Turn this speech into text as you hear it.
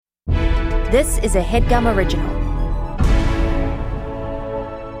This is a HeadGum original.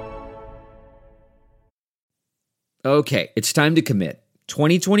 Okay, it's time to commit.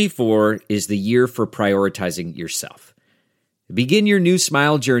 2024 is the year for prioritizing yourself. Begin your new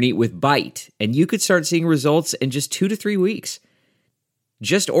smile journey with Byte, and you could start seeing results in just 2 to 3 weeks.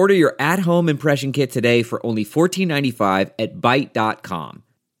 Just order your at-home impression kit today for only $14.95 at Byte.com.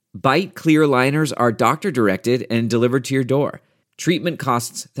 Byte clear liners are doctor-directed and delivered to your door. Treatment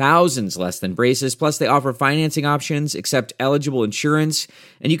costs thousands less than braces, plus they offer financing options, accept eligible insurance,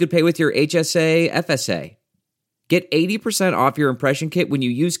 and you could pay with your HSA, FSA. Get 80% off your impression kit when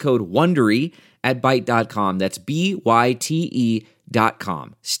you use code WONDERY at Byte.com. That's BYTE.com.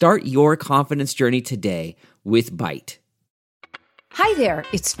 Start your confidence journey today with Byte. Hi there,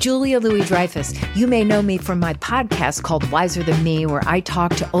 it's Julia Louis-Dreyfus. You may know me from my podcast called Wiser Than Me, where I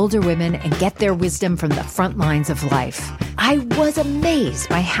talk to older women and get their wisdom from the front lines of life. I was amazed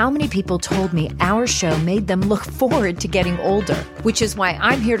by how many people told me our show made them look forward to getting older, which is why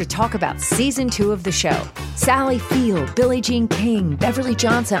I'm here to talk about season 2 of the show. Sally Field, Billie Jean King, Beverly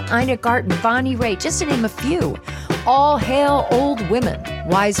Johnson, Ina Garten, Bonnie Raitt, just to name a few. All hail old women.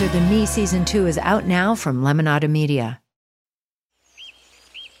 Wiser Than Me season 2 is out now from Lemonada Media.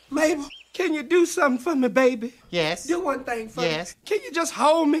 Mabel, can you do something for me, baby? Yes. Do one thing for me. Yes. Can you just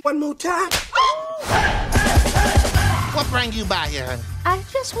hold me one more time? What bring you by here, honey? I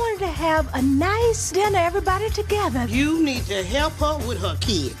just wanted to have a nice dinner, everybody together. You need to help her with her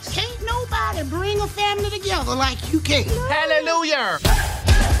kids. Can't nobody bring a family together like you can. No. Hallelujah!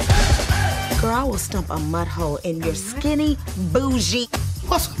 Girl, I will stump a mud hole in your skinny, bougie...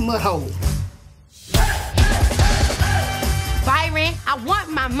 What's a mud hole? Byron, I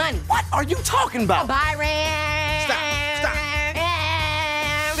want my money. What are you talking about? Byron! Stop.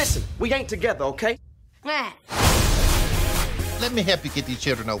 Listen, we ain't together, okay? Let me help you get these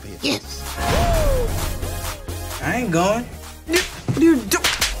children over here. Yes. I ain't going. What are you doing?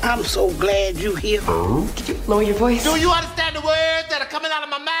 I'm so glad you're here. Could you lower your voice? Do you understand the words that are coming out of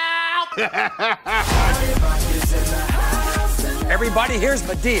my mouth? Everybody, here's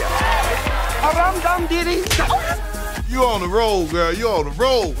Madea. Diddy. You on the road, girl. You on the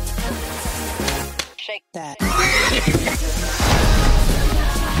road. Shake that.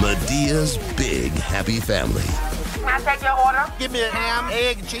 Medea's Big Happy Family. Can I take your order? Give me a ham,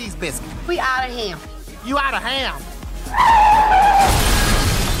 egg, and cheese biscuit. We out of ham. You out of ham.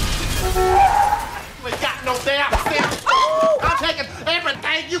 We got no damn ham. I'm taking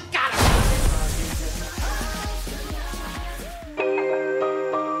everything you got.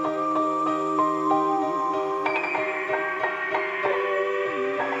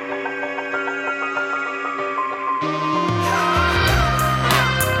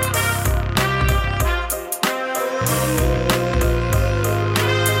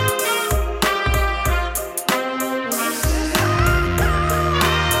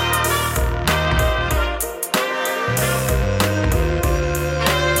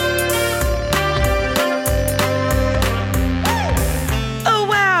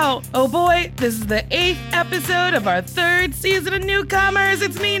 Oh boy, this is the 8th episode of our 3rd season of Newcomers.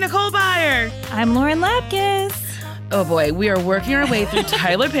 It's me, Nicole Byer. I'm Lauren Lapkus. Oh boy, we are working our way through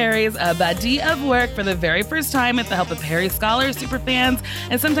Tyler Perry's A Body of Work for the very first time with the help of Perry scholars, superfans,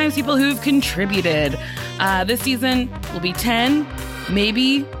 and sometimes people who've contributed. This season will be 10,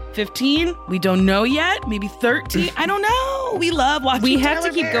 maybe 15. We don't know yet. Maybe 13. I don't know. We love watching We have Tyler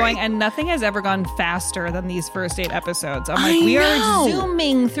to keep Perry. going, and nothing has ever gone faster than these first 8 episodes. I'm like, we are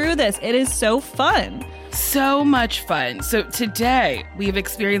zooming through this. It is so fun. So much fun. So today, we've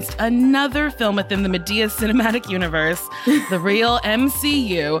experienced another film within the Madea cinematic universe, the real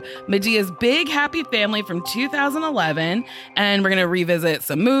MCU, Medea's Big Happy Family from 2011, and we're going to revisit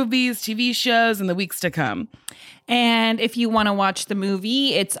some movies, TV shows in the weeks to come. And if you want to watch the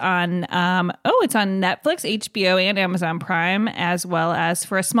movie, it's on it's on Netflix, HBO, and Amazon Prime, as well as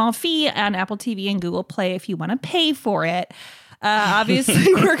for a small fee on Apple TV and Google Play if you want to pay for it.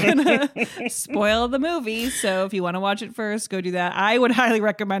 Obviously, we're going to spoil the movie, so if you want to watch it first, go do that. I would highly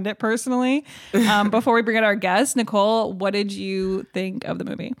recommend it personally. Before we bring in our guest, Nicole, what did you think of the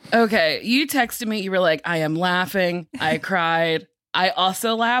movie? Okay, you texted me. You were like, I am laughing. I cried. I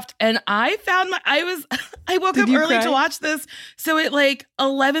also laughed, and I woke up early to watch this. So at like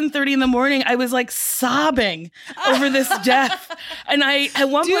 11:30 in the morning, I was like sobbing over this death. And at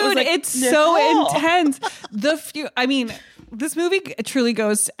one point was like, it's Nicole. so intense. This movie truly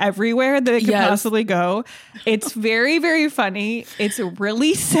goes everywhere that it could possibly go. It's very, very funny. It's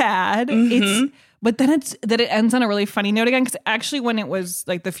really sad. Mm-hmm. But then it ends on a really funny note again. Because actually, when it was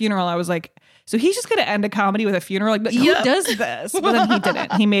like the funeral, I was like, So he's just going to end a comedy with a funeral. Like, but who does this? But then he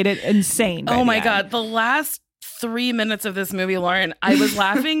didn't. He made it insane. Oh my God. The last 3 minutes of this movie, Lauren, I was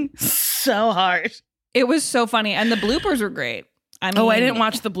laughing so hard. It was so funny. And the bloopers were great. I mean, I didn't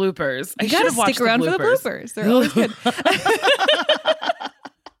watch the bloopers. I should have watched stick around for the bloopers. They're always good.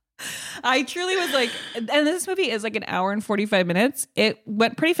 I truly was like, and this movie is like an hour and 45 minutes. It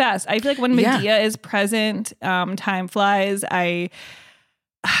went pretty fast. I feel like when Madea is present, time flies.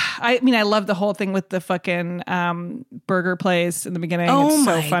 I mean, I love the whole thing with the fucking burger place in the beginning. It's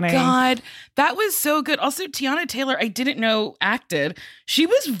so funny. Oh my God. That was so good. Also, Tiana Taylor, I didn't know acted. She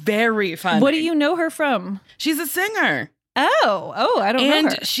was very funny. What do you know her from? She's a singer. Oh, I don't know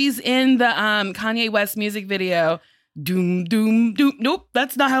her. And she's in the Kanye West music video. Doom, doom, doom. Nope,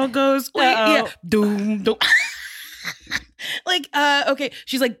 that's not how it goes. Wait, yeah. Doom, doom. Like, okay,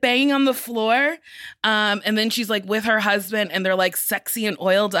 she's like banging on the floor. And then she's like with her husband and they're like sexy and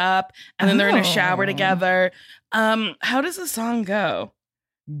oiled up. And then they're in a shower together. How does the song go?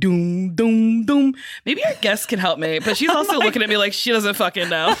 Doom, doom, doom. Maybe our guest can help me, but she's also looking at me like she doesn't fucking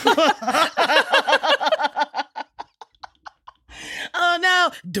know. Oh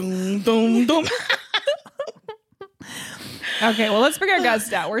no. Doom, doom, doom. Okay, well, let's bring our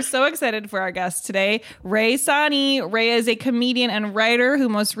guest out. We're so excited for our guest today, Ray Sanni. Ray is a comedian and writer who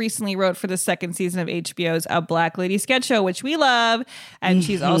most recently wrote for the second season of HBO's A Black Lady Sketch Show, which we love. And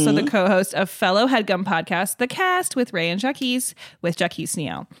she's also the co-host of fellow HeadGum podcast, The Cast, with Ray and Jaquise, with Jaquise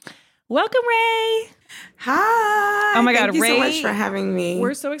Neal. Welcome, Ray. Hi. Oh my God, Thank you Ray, so much for having me.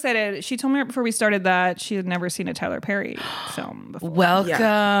 We're so excited. She told me right before we started that she had never seen a Tyler Perry film before. Welcome.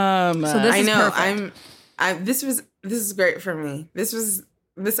 Yeah. So this is perfect. This is great for me.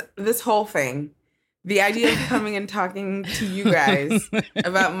 This whole thing. The idea of coming and talking to you guys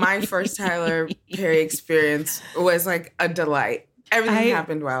about my first Tyler Perry experience was like a delight. Everything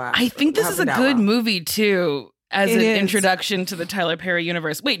happened well. I think this is a good movie too. As an introduction to the Tyler Perry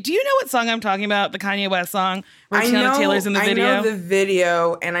universe. Wait, do you know what song I'm talking about? The Kanye West song where Tiana Taylor's in the video? I know the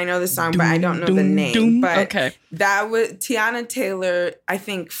video and I know the song, but I don't know the name. But okay. That was Tiana Taylor, I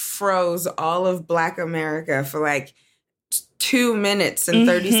think, froze all of Black America for like 2 minutes and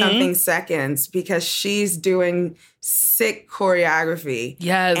 30-something seconds because she's doing sick choreography.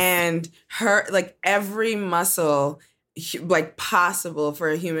 Yes. And her, like, every muscle like possible for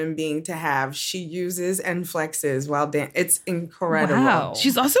a human being to have, she uses and flexes while dancing. It's incredible. Wow.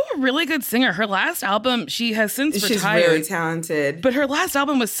 She's also a really good singer. Her last album, she has since retired. She's really talented. But her last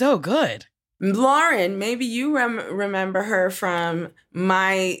album was so good. Lauren, maybe you remember her from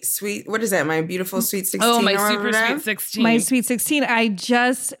My Beautiful Sweet 16. Oh, My Super Sweet 16. My Sweet 16. I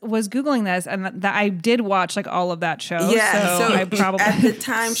just was Googling this and that I did watch like all of that show. Yeah. So I probably at the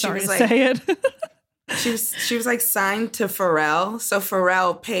time she was like, say it. She was like signed to Pharrell, so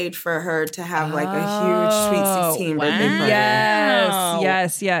Pharrell paid for her to have like a huge Sweet 16 birthday party. Yes.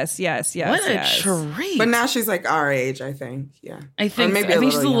 What a treat! But now she's like our age, I think. Yeah, I think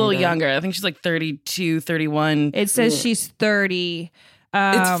she's a little younger. I think she's like 32, 31. It says she's 30.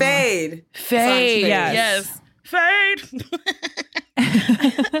 It's Fade. Fade. Yes. Fade.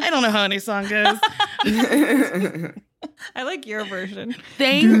 I don't know how any song goes. I like your version.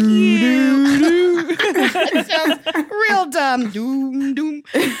 Thank you. It sounds real dumb. Doom, doom.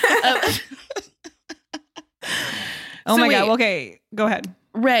 Oh my God. Okay, go ahead.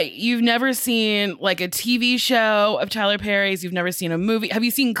 Ray, you've never seen like a TV show of Tyler Perry's. You've never seen a movie. Have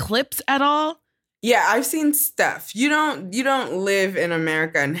you seen clips at all? Yeah, I've seen stuff. You don't live in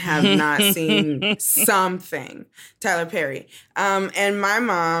America and have not seen something Tyler Perry. And my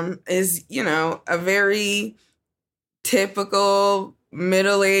mom is, a very typical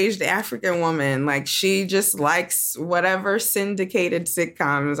middle-aged African woman. Like, she just likes whatever syndicated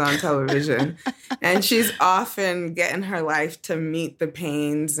sitcoms on television. And she's often getting her life to Meet the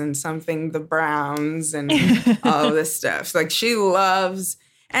Pains and Something the Browns and all of this stuff. So, like, she loves...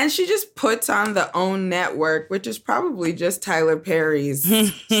 And she just puts on the OWN network, which is probably just Tyler Perry's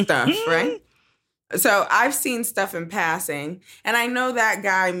stuff, right? So I've seen stuff in passing. And I know that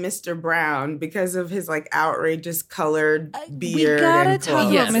guy, Mr. Brown, because of his like outrageous colored beard. We gotta and talk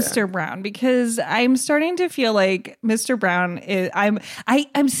about Mr. Brown because I'm starting to feel like Mr. Brown is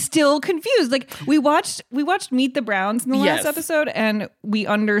I'm still confused. Like we watched Meet the Browns in the last episode and we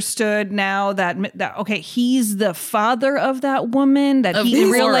understood now that okay, he's the father of that woman that he in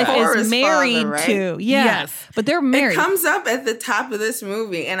real life is married to. Yeah. Yes. But they're married. It comes up at the top of this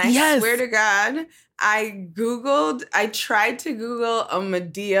movie and I swear to God, I tried to Google a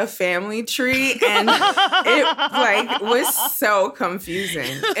Madea family tree, and it was so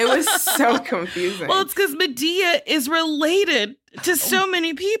confusing. It was so confusing. Well, it's because Madea is related to so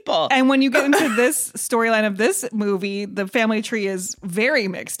many people. And when you get into this storyline of this movie, the family tree is very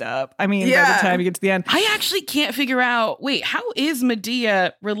mixed up. I mean, by the time you get to the end. I actually can't figure out, wait, how is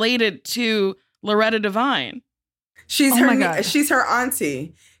Madea related to Loretta Devine? She's her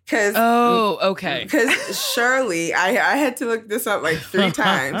auntie. Okay. Because Shirley, I had to look this up like 3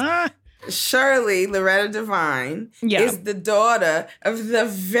 times. Shirley, Loretta Devine, is the daughter of the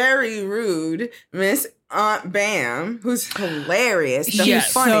very rude Miss Aunt Bam, who's hilarious. The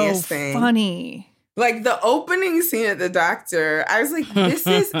funniest thing. Funny. Like the opening scene at the doctor, I was like, this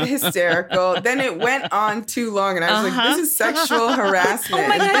is hysterical. Then it went on too long, and I was like, this is sexual harassment. Oh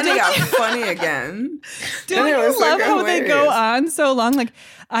my God, and then it got funny again. Don't you love how they go on so long? Like,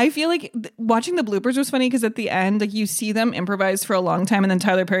 I feel like watching the bloopers was funny because at the end, like, you see them improvise for a long time, and then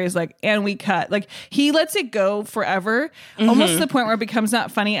Tyler Perry is like, and we cut. Like, he lets it go forever, almost to the point where it becomes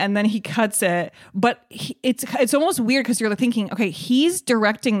not funny, and then he cuts it. But it's almost weird because you're thinking, okay, he's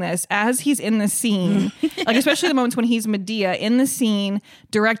directing this as he's in the scene, like especially the moments when he's Madea in the scene,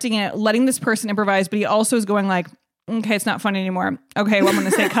 directing it, letting this person improvise, but he also is going like, okay, it's not funny anymore. Okay, well, I'm going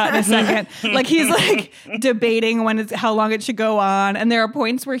to say cut in a second. Like, he's like debating how long it should go on. And there are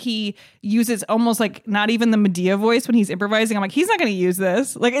points where he uses almost like not even the Madea voice when he's improvising. I'm like, he's not going to use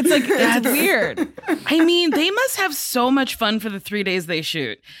this. Like, it's like, it's weird. I mean, they must have so much fun for the 3 days they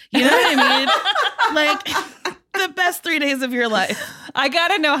shoot. You know what I mean? Like, the best 3 days of your life. I got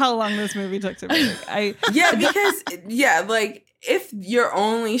to know how long this movie took to make. Like, if you're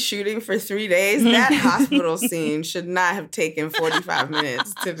only shooting for 3 days, that hospital scene should not have taken 45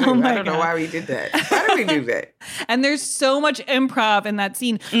 minutes to do. I don't know why we did that. Why did we do that? And there's so much improv in that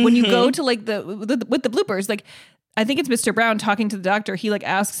scene. When you go to like with the bloopers, like I think it's Mr. Brown talking to the doctor. He like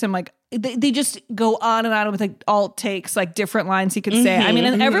asks him like they just go on and on with like alt takes, like different lines he could say. I mean,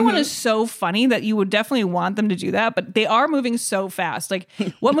 and everyone is so funny that you would definitely want them to do that, but they are moving so fast. Like,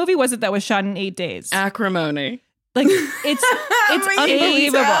 what movie was it that was shot in 8 days? Acrimony. Like, it's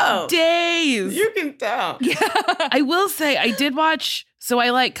unbelievable. Days. You can tell. Yeah. I will say, I did watch, so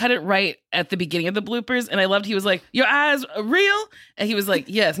I like cut it right at the beginning of the bloopers, and I loved, he was like, your eyes real? And he was like,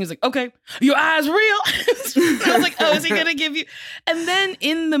 yes. And he was like, okay, your eyes real? I was like, oh, is he going to give you? And then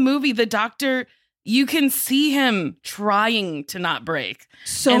in the movie, the doctor, you can see him trying to not break.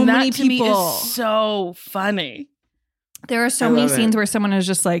 So many people. And that to me is so funny. There are so many scenes where someone is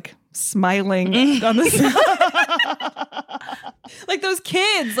just like smiling on the like those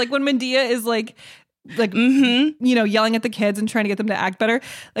kids, like when Madea is like you know, yelling at the kids and trying to get them to act better.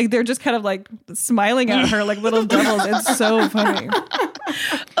 Like they're just kind of like smiling at her like little devils. It's so funny.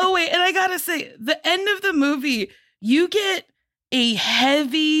 Oh wait, and I gotta say, the end of the movie, you get a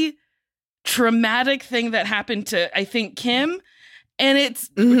heavy, traumatic thing that happened to, I think, Kim. And it's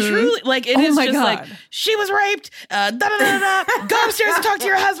truly like, it is just like, she was raped, go upstairs and talk to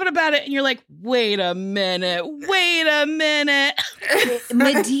your husband about it. And you're like, wait a minute.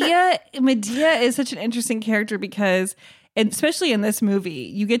 Madea is such an interesting character because, and especially in this movie,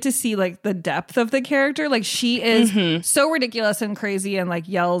 you get to see like the depth of the character. Like, she is so ridiculous and crazy and like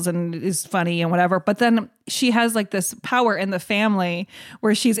yells and is funny and whatever. But then she has like this power in the family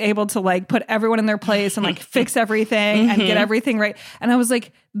where she's able to like put everyone in their place and like fix everything and get everything right. And I was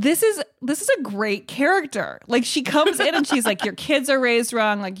like, this is a great character. Like, she comes in and she's like, your kids are raised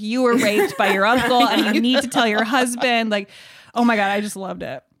wrong. Like, you were raped by your uncle and you need to tell your husband. Like, oh my God, I just loved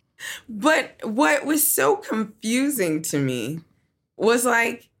it. But what was so confusing to me was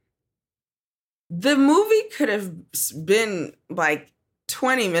like, the movie could have been like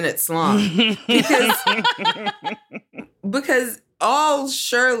 20 minutes long because all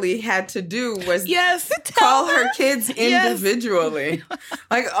Shirley had to do was call her kids individually.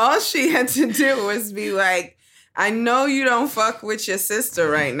 Like, all she had to do was be like, I know you don't fuck with your sister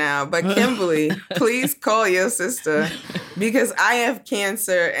right now, but Kimberly, please call your sister because I have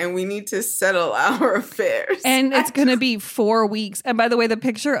cancer and we need to settle our affairs. And it's going to be 4 weeks. And by the way, the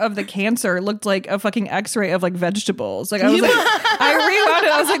picture of the cancer looked like a fucking x-ray of like vegetables. Like, I was like, I rewound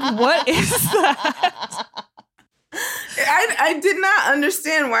it. I was like, what is that? I did not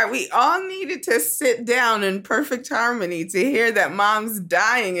understand why we all needed to sit down in perfect harmony to hear that mom's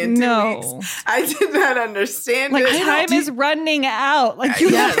dying in 2 weeks. I did not understand like, it. Time is running out. Like, you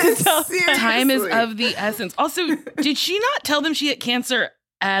have to tell. Time is of the essence. Also, did she not tell them she had cancer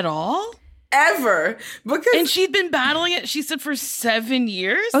at all? Ever. And she'd been battling it, she said, for 7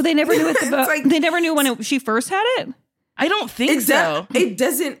 years? Oh, they never knew it. They never knew when she first had it? I don't think so. It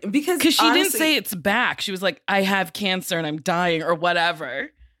doesn't, because she honestly, didn't say it's back. She was like, because it doesn't, because she didn't say it's back. She was like, I have cancer and I'm dying or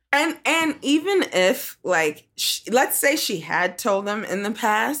whatever. And even if, like, let's say she had told them in the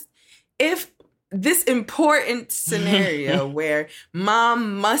past, if this important scenario where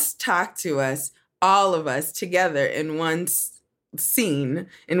mom must talk to us, all of us together in one scene,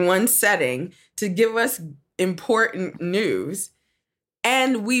 in one setting, to give us important news,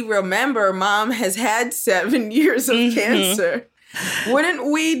 and we remember mom has had 7 years of cancer,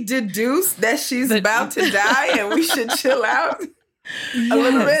 wouldn't we deduce that she's about to die and we should chill out a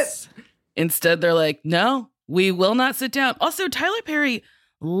little bit? Instead, they're like, no, we will not sit down. Also, Tyler Perry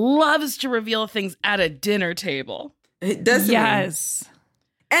loves to reveal things at a dinner table. It doesn't. Yes.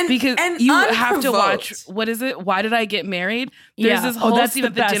 Because and you have to watch, what is it? Why Did I Get Married? There's this whole scene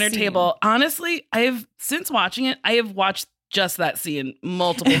at the dinner table. Honestly, since watching it, I have watched just that scene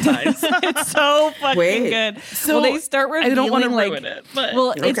multiple times. It's so fucking good. So they start revealing, I don't want to ruin it. But.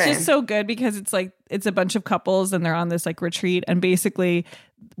 Well, it's just so good because it's like, it's a bunch of couples and they're on this like retreat, and basically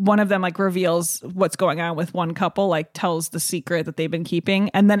one of them like reveals what's going on with one couple, like tells the secret that they've been keeping,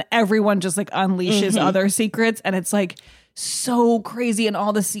 and then everyone just like unleashes other secrets, and it's like so crazy, and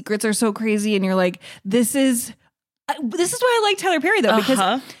all the secrets are so crazy, and you're like, this is why I like Tyler Perry though,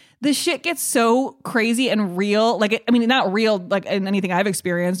 because the shit gets so crazy and real. Like, I mean, not real like in anything I've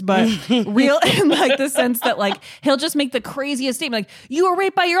experienced, but real in like the sense that like he'll just make the craziest statement, like, you were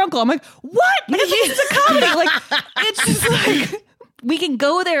raped by your uncle. I'm like, what? I think it's a comedy. Like, it's just like, we can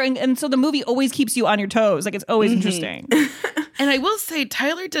go there. And so the movie always keeps you on your toes. Like, it's always interesting. And I will say,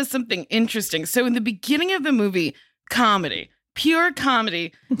 Tyler does something interesting. So in the beginning of the movie, comedy. Pure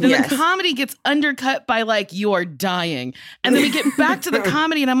comedy. Then the comedy gets undercut by like, you're dying. And then we get back to the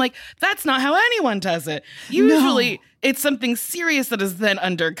comedy and I'm like, that's not how anyone does it. Usually it's something serious that is then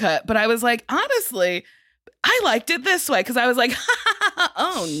undercut. But I was like, honestly, I liked it this way because I was like,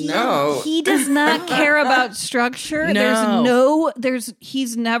 oh no. He does not care about structure. No.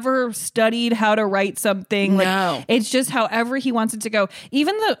 He's never studied how to write something. No. Like, it's just however he wants it to go.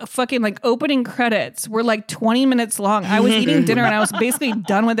 Even the fucking like opening credits were like 20 minutes long. I was eating dinner and I was basically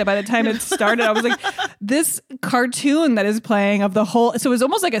done with it by the time it started. I was like, this cartoon that is playing of the whole, so it was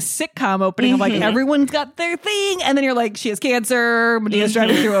almost like a sitcom opening of like everyone's got their thing. And then you're like, she has cancer. Medea's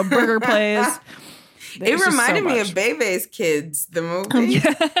driving through a burger place. It reminded me of Bebe's Kids, the movie.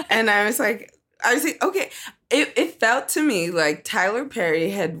 And I was like, okay. It felt to me like Tyler Perry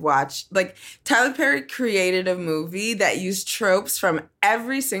had watched, like Tyler Perry created a movie that used tropes from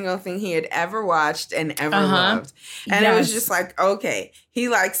every single thing he had ever watched and ever loved. And it was just like, okay, he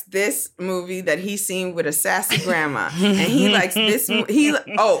likes this movie that he's seen with a sassy grandma. And he likes this,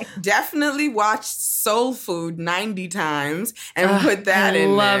 definitely watched Soul Food 90 times and put that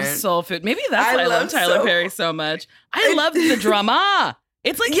in there. I love Soul Food. Maybe that's why I love Tyler Perry so much. I love the drama.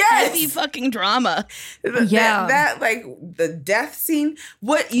 It's like heavy fucking drama. That like the death scene.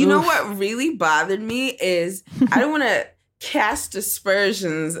 Know what really bothered me is I don't want to cast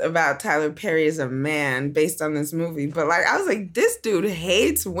aspersions about Tyler Perry as a man based on this movie, but like I was like, this dude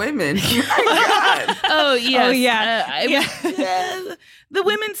hates women. Oh my God. Oh yes. Oh yeah. The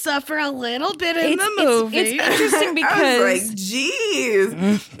women suffer a little bit in the movie. It's interesting because I was like, geez.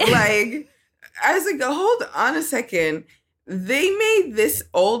 Like I was like, hold on a second. They made this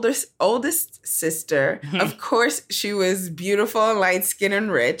oldest sister. Of course, she was beautiful and light-skinned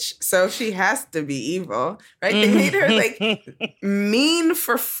and rich, so she has to be evil, right? They made her like mean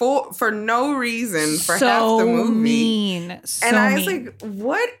for no reason for half the movie. Mean. And I was like,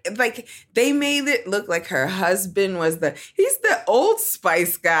 what? Like they made it look like her husband was he's the Old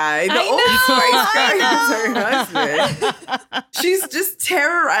Spice guy. The Old Spice guy is her husband. She's just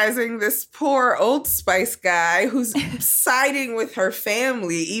terrorizing this poor Old Spice guy who's siding with her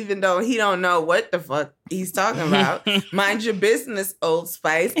family, even though he don't know what the fuck he's talking about. Mind your business, Old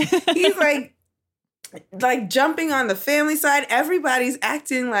Spice. He's like jumping on the family side. Everybody's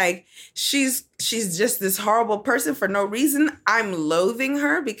acting like she's just this horrible person for no reason. I'm loathing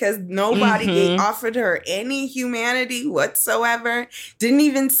her because nobody offered her any humanity whatsoever. Didn't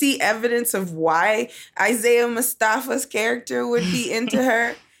even see evidence of why Isaiah Mustafa's character would be into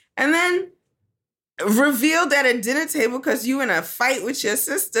her. And then revealed at a dinner table because you in a fight with your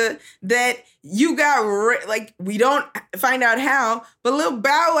sister that you got we don't find out how, but Lil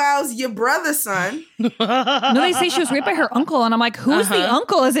Bow Wow's your brother's son. No, they say she was raped by her uncle, and I'm like, who's the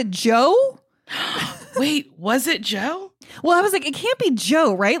uncle? Is it Joe? Wait, was it Joe? Well, I was like, it can't be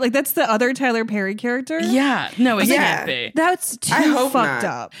Joe, right? Like, that's the other Tyler Perry character. Yeah. No, it can't be. That's too fucked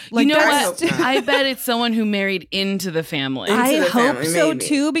up. Like, you know what? I bet it's someone who married into the family. I hope so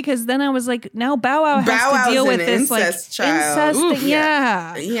too, because then I was like, now Bow Wow has to deal with this like incest thing.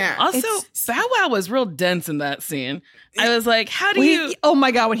 Yeah. Also, Bow Wow was real dense in that scene. I was like, how do you? Oh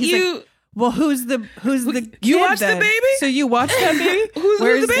my god, when he's like, well, who's the kid, you watched then? the baby? So you watched that baby?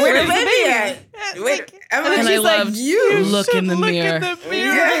 Where's the baby? Where's the baby at? Wait, and I loved you look in the mirror.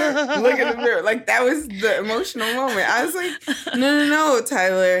 Yeah, look in the mirror. Like that was the emotional moment. I was like, no,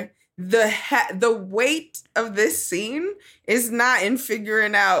 Tyler. The weight of this scene is not in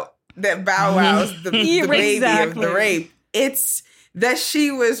figuring out that Bow Wow's the baby of the rape. It's that she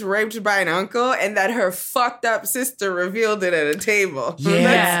was raped by an uncle and that her fucked up sister revealed it at a table.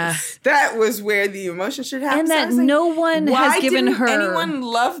 Yeah. That was where the emotion should happen. And that no one has given her... Why didn't anyone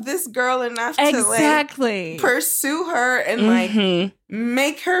love this girl enough to like pursue her and like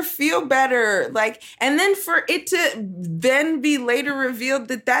make her feel better? Like, and then for it to then be later revealed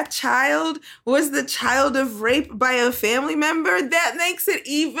that that child was the child of rape by a family member, that makes it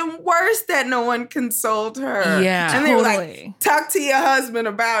even worse that no one consoled her. Yeah. And they were like, talk to your husband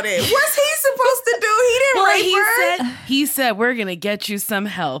about it. What's he supposed to do? He didn't rape her. He said, we're going to get you some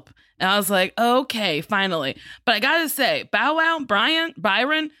help. And I was like, okay, finally. But I got to say, Bow Wow,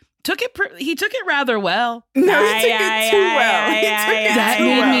 Byron, he took it rather well. No, he took it too well. That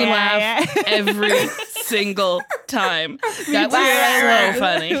made me laugh every single time. That was so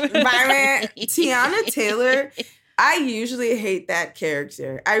funny. Byron, Tiana Taylor, I usually hate that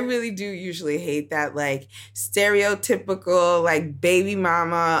character. I really do usually hate that like stereotypical like baby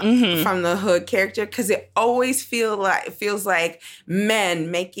mama from the hood character, because it always feels like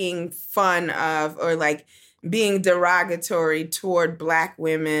men making fun of or like being derogatory toward Black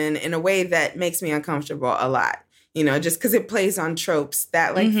women in a way that makes me uncomfortable a lot. You know, just because it plays on tropes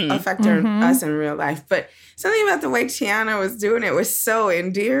that like affect us in real life. But something about the way Tiana was doing it was so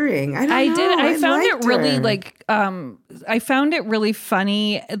endearing. I found it really like I found it really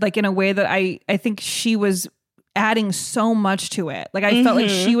funny, like in a way that I think she was adding so much to it. Like I felt like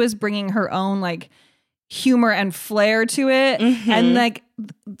she was bringing her own like humor and flair to it. And like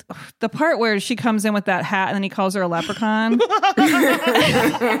the part where she comes in with that hat and then he calls her a leprechaun. That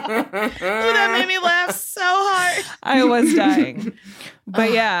made me laugh so hard. I was dying.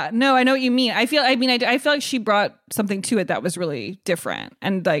 But yeah, no, I know what you mean. I feel like she brought something to it that was really different.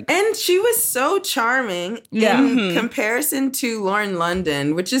 And she was so charming in comparison to Lauren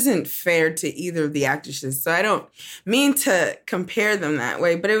London, which isn't fair to either of the actresses. So I don't mean to compare them that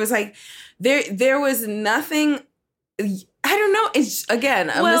way, but it was like there was nothing. I don't know. It's, again,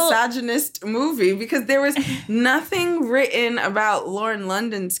 a misogynist movie because there was nothing written about Lauren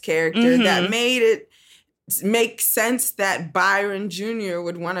London's character that made it make sense that Byron Jr.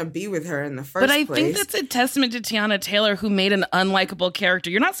 would want to be with her in the first place. But I think that's a testament to Tiana Taylor, who made an unlikable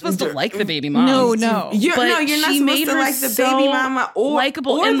character. You're not supposed to like the baby mom. No. You're not supposed to like the baby mama or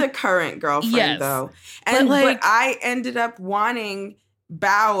the current girlfriend, though. But I ended up wanting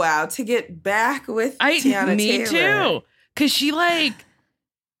Bow Wow to get back with Tiana Taylor. Me too. Because she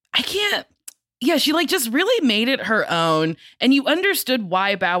she just really made it her own. And you understood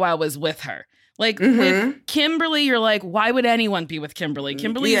why Bow Wow was with her. Like with Kimberly, you're like, why would anyone be with Kimberly?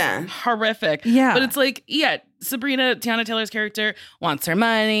 Kimberly is horrific. Yeah. But it's like, Sabrina, Tiana Taylor's character, wants her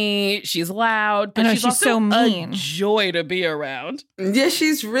money. She's loud. But she's also so mean. A joy to be around. Yeah,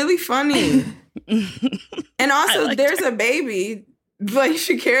 she's really funny. And also, there's a baby. Like,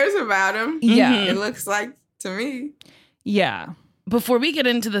 she cares about him. Yeah. It looks like to me. Yeah. Before we get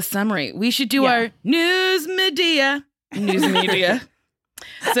into the summary, we should do our news media.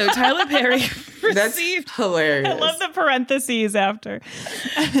 So Tyler Perry received... That's hilarious. I love the parentheses after.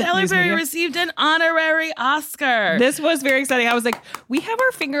 Tyler Perry received an honorary Oscar. This was very exciting. I was like, we have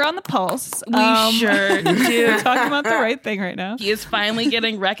our finger on the pulse. We sure do. We're talking about the right thing right now. He is finally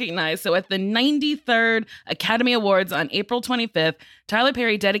getting recognized. So at the 93rd Academy Awards on April 25th, Tyler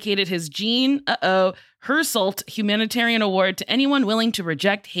Perry dedicated his Jean Hersult Humanitarian Award to anyone willing to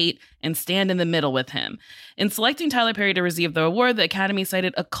reject hate and stand in the middle with him. In selecting Tyler Perry to receive the award, the Academy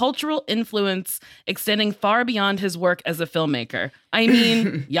cited a cultural influence extending far beyond his work as a filmmaker. I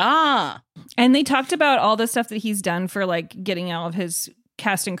mean, yeah. And they talked about all the stuff that he's done for like getting all of his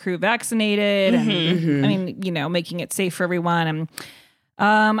cast and crew vaccinated and I mean, you know, making it safe for everyone. And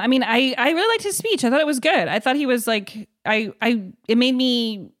I mean, I really liked his speech. I thought it was good. I thought he was like, it made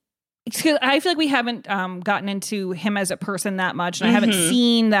me... I feel like we haven't gotten into him as a person that much, and I haven't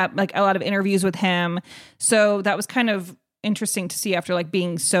seen that like a lot of interviews with him. So that was kind of interesting to see after like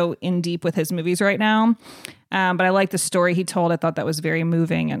being so in deep with his movies right now. But I like the story he told. I thought that was very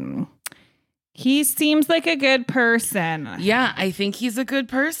moving, and he seems like a good person. Yeah, I think he's a good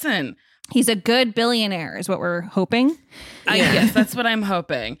person. He's a good billionaire is what we're hoping. Yes, that's what I'm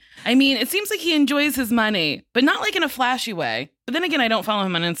hoping. I mean, it seems like he enjoys his money, but not like in a flashy way. But then again, I don't follow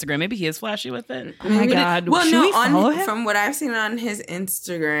him on Instagram. Maybe he is flashy with it. Oh my God. Well, Should we follow him? From what I've seen on his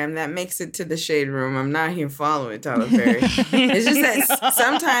Instagram, that makes it to the shade room. I'm not here following Tyler Perry. It's just that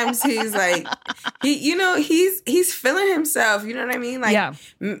sometimes he's like, he's feeling himself. You know what I mean? Like,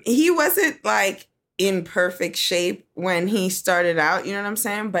 he wasn't like in perfect shape when he started out, you know what I'm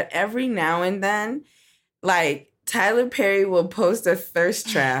saying? But every now and then, like, Tyler Perry will post a thirst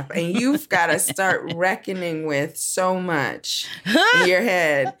trap, and you've got to start reckoning with so much in your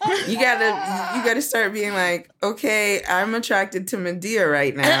head. You gotta start being like, okay, I'm attracted to Madea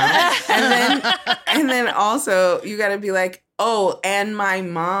right now, and then also you gotta be like, oh, and my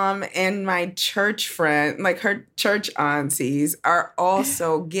mom and my church friend, like her church aunties, are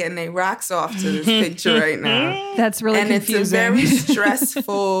also getting their rocks off to this picture right now. That's really confusing. It's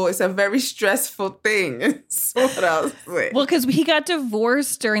a very stressful thing. That's what I was saying. Well, because he got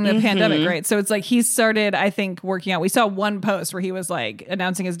divorced during the pandemic, right? So it's like he started, I think, working out. We saw one post where he was like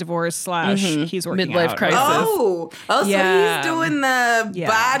announcing his divorce / he's working midlife out. crisis. So he's doing the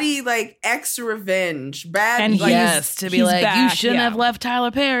body like ex revenge. And like, yes, to be like, you shouldn't have left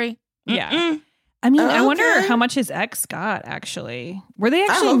Tyler Perry. Yeah. I mean, I wonder how much his ex got, actually. Were they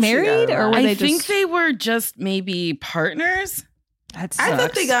actually married? Or were I think they were just maybe partners. That sucks. I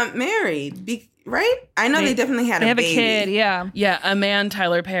thought they got married, right? I know they definitely had a baby. They have a kid, yeah. Yeah, a man,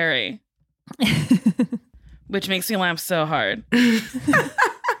 Tyler Perry. Which makes me laugh so hard.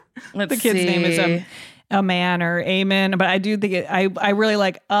 The kid's name is a man or Amen, but I do think I really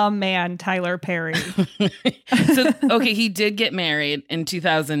like a man, Tyler Perry. Okay, he did get married in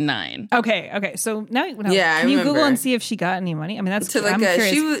 2009. Okay. So now, can you Google and see if she got any money? I mean, that's I'm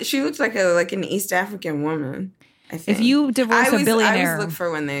curious. She looks like an East African woman. I think. If you divorce a billionaire, I always look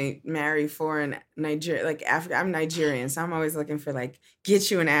for when they marry foreign Nigeria, like Africa. I'm Nigerian, so I'm always looking for like, get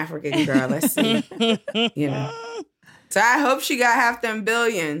you an African girl. Let's see, So I hope she got half them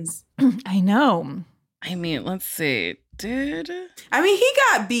billions. I know. I mean, let's see. He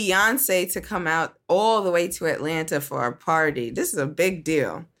got Beyonce to come out all the way to Atlanta for a party. This is a big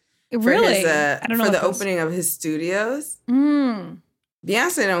deal. Really? I don't know for the opening of his studios. Beyonce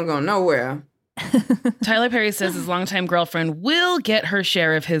don't go nowhere. Tyler Perry says his longtime girlfriend will get her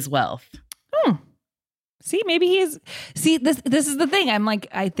share of his wealth. See, maybe this is the thing. I'm like,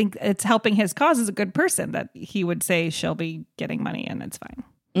 I think it's helping his cause as a good person that he would say she'll be getting money and it's fine.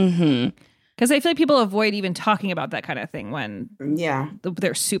 Mm-hmm. Because I feel like people avoid even talking about that kind of thing when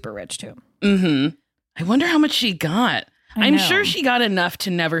they're super rich too. Mm-hmm. I wonder how much she got. I'm sure she got enough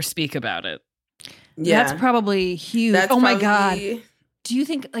to never speak about it. Yeah. That's probably huge. My God. Do you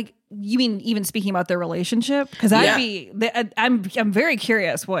think, like, you mean even speaking about their relationship? Because I'm very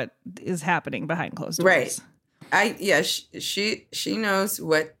curious what is happening behind closed doors. Right. She knows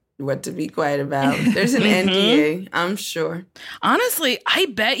what to be quiet about. There's an NDA, I'm sure. Honestly, I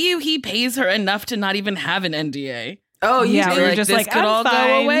bet you he pays her enough to not even have an NDA. Oh, yeah. We're just this could all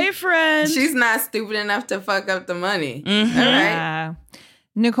go away, friend. She's not stupid enough to fuck up the money. Mm-hmm. All right.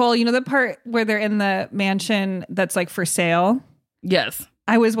 Nicole, you know the part where they're in the mansion that's like for sale? Yes.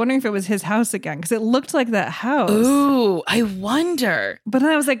 I was wondering if it was his house again because it looked like that house. Ooh, I wonder. But then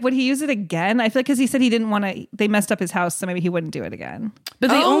I was like, would he use it again? I feel like because he said he didn't want to. They messed up his house, so maybe he wouldn't do it again. But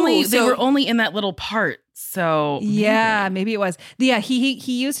they were only in that little part. So maybe it was. Yeah, he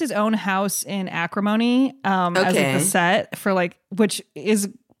used his own house in Acrimony as like the set for like, which is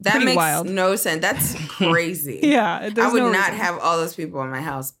that pretty makes wild. No sense. That's crazy. Yeah, I would not have all those people in my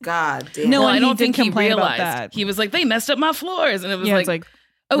house. God damn. No, I don't think he realized realized that. He was like, they messed up my floors, and it was like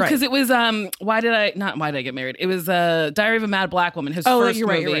oh, because it was why did I get married? It was Diary of a Mad Black Woman, his first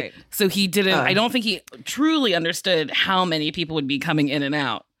movie. You're right. So he didn't. I don't think he truly understood how many people would be coming in and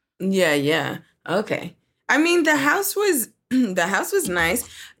out. Yeah. Okay. I mean, the house was nice.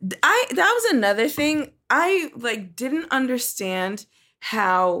 That was another thing. I didn't understand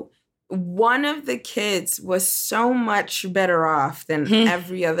how one of the kids was so much better off than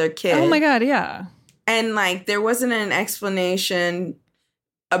every other kid. Oh my God, yeah. And there wasn't an explanation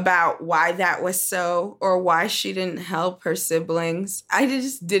about why that was so or why she didn't help her siblings. I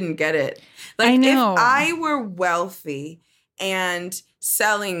just didn't get it. I know. If I were wealthy and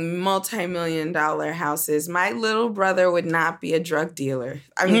selling multi-million-dollar houses. My little brother would not be a drug dealer.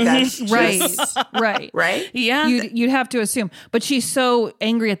 I mean, that's just, right. Yeah. You'd have to assume. But she's so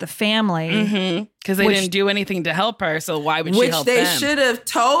angry at the family. Because they didn't do anything to help her, so why would she help them? Which they should have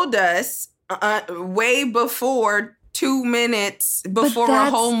told us way before 2 minutes before a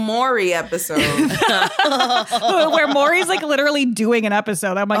whole Maury episode. Where Maury's like literally doing an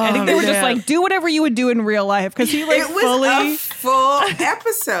episode. I'm like, I think they were just like, do whatever you would do in real life. Because he like it was a full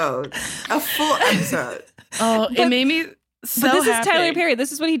episode. A full episode. It made me so But this happy. is Tyler Perry.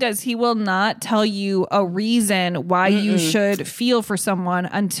 This is what he does. He will not tell you a reason why you should feel for someone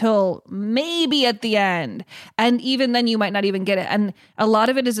until maybe at the end. And even then you might not even get it. And a lot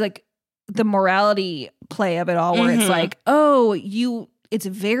of it is like the morality play of it all, where it's like, it's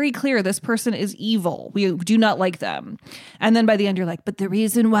very clear this person is evil. We do not like them. And then by the end you're like, but the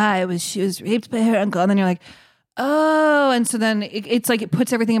reason why was she was raped by her uncle. And then you're like, oh. And so then it's like it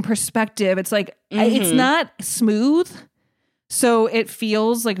puts everything in perspective. It's like it's not smooth. So it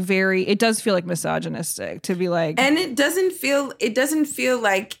feels like it does feel like misogynistic to be like. And it doesn't feel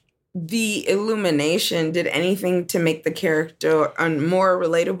like the illumination did anything to make the character more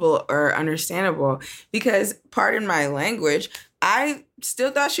relatable or understandable, because, pardon my language, I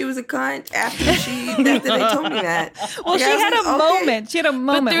still thought she was a cunt after they told me that. Well, she had a moment. She had a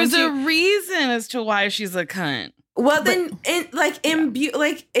moment. But there's a reason as to why she's a cunt. Well, then,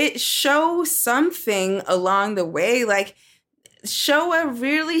 it shows something along the way, like, show a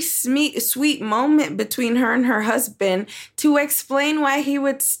really sweet moment between her and her husband to explain why he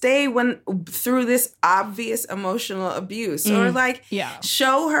would stay through this obvious emotional abuse, or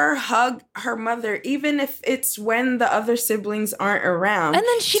show her hug her mother, even if it's when the other siblings aren't around. And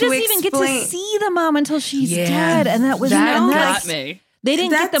then she doesn't even get to see the mom until she's dead, and that got me. They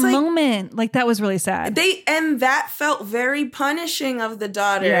didn't get the moment. Like, that was really sad. And that felt very punishing of the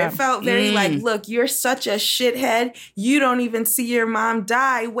daughter. Yeah. It felt very like, look, you're such a shithead. You don't even see your mom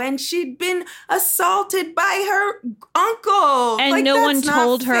die when she'd been assaulted by her uncle. And like, no one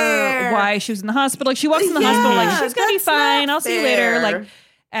told her why she was in the hospital. Like, she walks in the hospital like, she's going to be fine. I'll see you later. Like,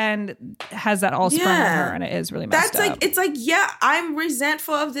 and has that all sprung on her, and it is really messed up. It's like, I'm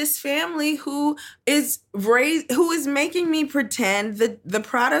resentful of this family who is making me pretend that the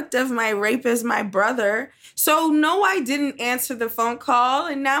product of my rape is my brother. So no, I didn't answer the phone call,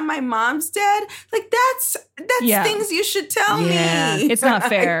 and now my mom's dead. Like, that's things you should tell me. It's not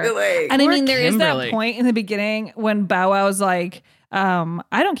fair. And I mean, there is that point in the beginning when Bow Wow's like, I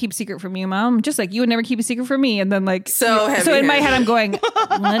don't keep secret from you, Mom. Just like you would never keep a secret from me. And then like, so in my head, I'm going,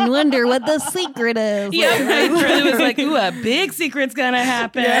 I wonder what the secret is. Yeah, right. Really was like, ooh, a big secret's gonna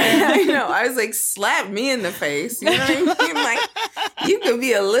happen. Yeah, I know. I was like, slap me in the face. You know what I mean? Like, you could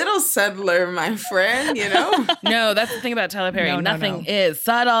be a little subtler, my friend, you know? No, that's the thing about Tyler Perry. Nothing is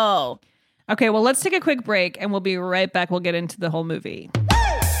subtle. Okay, well, let's take a quick break and we'll be right back. We'll get into the whole movie.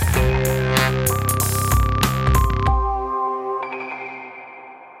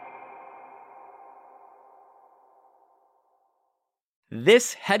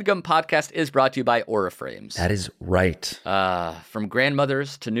 This HeadGum podcast is brought to you by Aura Frames. That is right. From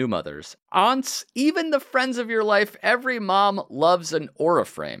grandmothers to new mothers, aunts, even the friends of your life, every mom loves an Aura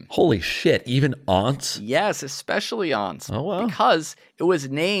frame. Holy shit, even aunts? Yes, especially aunts. Oh, wow. Because it was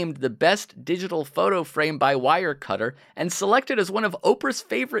named the best digital photo frame by Wirecutter and selected as one of Oprah's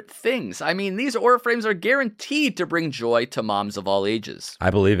favorite things. I mean, these Aura frames are guaranteed to bring joy to moms of all ages.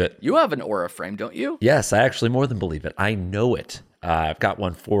 I believe it. You have an Aura frame, don't you? Yes, I actually more than believe it. I know it. I've got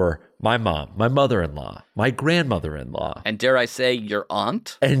one for my mom, my mother-in-law, my grandmother-in-law. And dare I say, your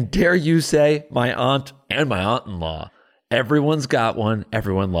aunt? And dare you say, my aunt and my aunt-in-law. Everyone's got one.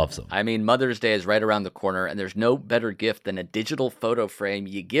 Everyone loves them. I mean, Mother's Day is right around the corner, and there's no better gift than a digital photo frame.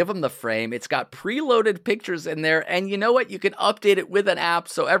 You give them the frame. It's got preloaded pictures in there, and you know what? You can update it with an app,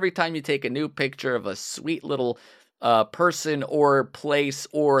 so every time you take a new picture of a sweet little person or place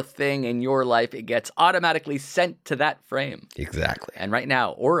or thing in your life, it gets automatically sent to that frame. Exactly. And right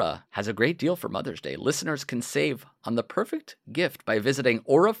now, Aura has a great deal for Mother's Day. Listeners can save on the perfect gift by visiting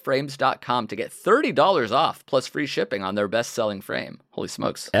auraframes.com to get $30 off plus free shipping on their best-selling frame. Holy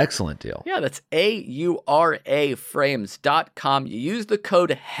smokes. Excellent deal. Yeah, that's auraframes.com. You use the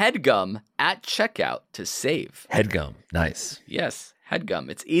code HEADGUM at checkout to save. HeadGum. Nice. Yes. HeadGum.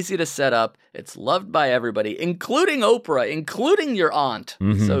 It's easy to set up. It's loved by everybody, including Oprah, including your aunt.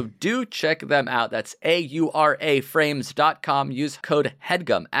 Mm-hmm. So do check them out. That's auraframes.com. Use code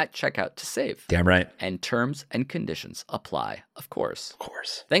HEADGUM at checkout to save. Damn right. And terms and conditions apply, of course. Of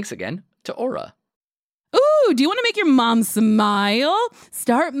course. Thanks again to Aura. Ooh, Ooh, do you want to make your mom smile?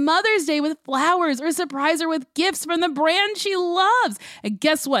 Start Mother's Day with flowers or surprise her with gifts from the brand she loves. And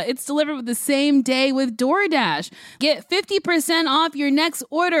guess what? It's delivered with the same day with DoorDash. Get 50% off your next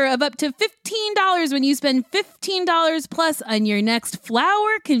order of up to $15 when you spend $15 plus on your next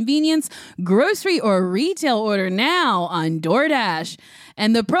flower, convenience, grocery, or retail order now on DoorDash.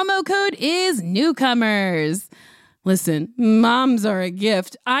 And the promo code is Newcomers. Listen, moms are a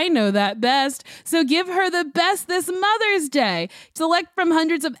gift. I know that best. So give her the best this Mother's Day. Select from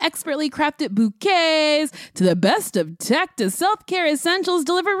hundreds of expertly crafted bouquets to the best of tech to self-care essentials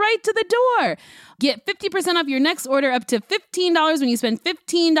delivered right to the door. Get 50% off your next order up to $15 when you spend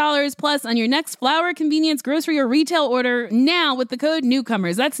 $15 plus on your next flower, convenience, grocery, or retail order now with the code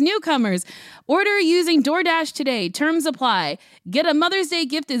Newcomers. That's Newcomers. Order using DoorDash today. Terms apply. Get a Mother's Day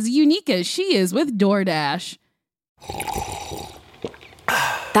gift as unique as she is with DoorDash.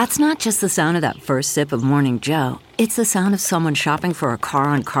 That's not just the sound of that first sip of Morning Joe. It's the sound of someone shopping for a car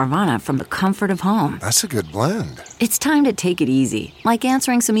on Carvana from the comfort of home. That's a good blend. It's time to take it easy, like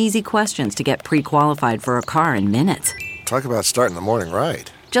answering some easy questions to get pre-qualified for a car in minutes. Talk about starting the morning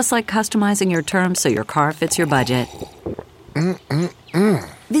right. Just like customizing your terms so your car fits your budget.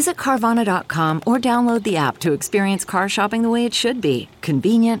 Visit Carvana.com or download the app to experience car shopping the way it should be.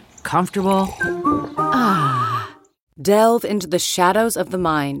 Convenient, comfortable. Delve into the shadows of the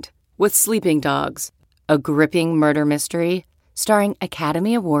mind with Sleeping Dogs, a gripping murder mystery starring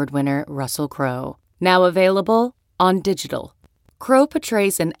Academy Award winner Russell Crowe. Now available on digital. Crowe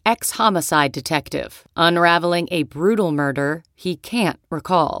portrays an ex-homicide detective unraveling a brutal murder he can't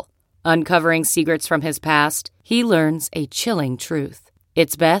recall. Uncovering secrets from his past, he learns a chilling truth.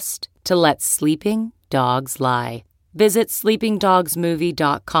 It's best to let sleeping dogs lie. Visit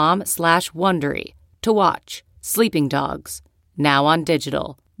sleepingdogsmovie.com/Wondery to watch Sleeping Dogs, now on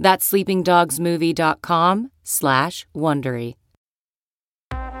digital. That's sleepingdogsmovie.com/Wondery.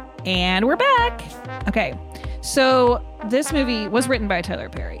 And we're back. Okay, so this movie was written by Tyler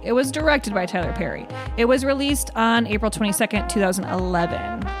Perry. It was directed by Tyler Perry. It was released on April 22nd,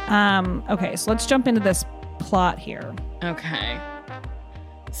 2011. Okay, so let's jump into this plot here. Okay.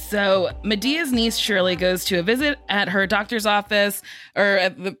 So Medea's niece Shirley goes to a visit at her doctor's office, or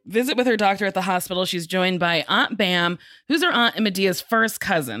at the visit with her doctor at the hospital. She's joined by Aunt Bam, who's her aunt and Medea's first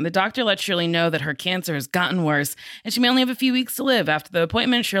cousin. The doctor lets Shirley know that her cancer has gotten worse, and she may only have a few weeks to live. After the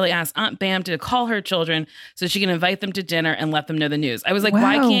appointment, Shirley asks Aunt Bam to call her children so she can invite them to dinner and let them know the news. I was like,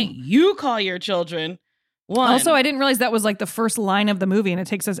 Why can't you call your children? One. Also, I didn't realize that was like the first line of the movie, and it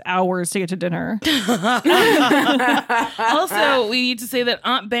takes us hours to get to dinner. Also, we need to say that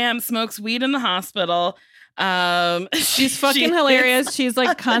Aunt Bam smokes weed in the hospital. She's fucking hilarious. She's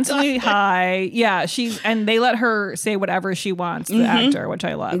like constantly high. Yeah, and they let her say whatever she wants, the actor, which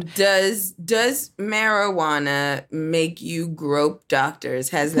I love. Does marijuana make you grope doctors?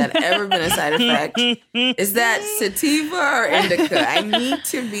 Has that ever been a side effect? Is that sativa or indica? I need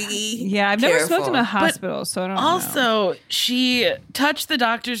to be I've careful. never smoked in a hospital, so I don't know. Also, she touched the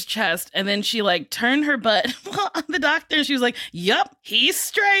doctor's chest and then she like turned her butt on the doctor. She was like, "Yup, he's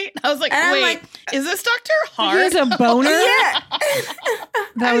straight." I was like, and "Wait, like, is this Dr. Hart?" He has a boner? Yeah.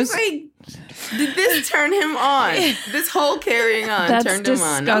 That was like, did this turn him on? This whole carrying on turned him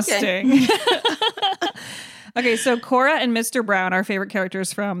on. Disgusting. Okay. Okay, so Cora and Mr. Brown, our favorite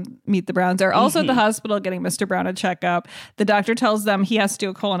characters from Meet the Browns, are also at the hospital getting Mr. Brown a checkup. The doctor tells them he has to do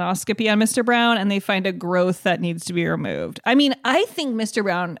a colonoscopy on Mr. Brown, and they find a growth that needs to be removed. I mean, I think Mr.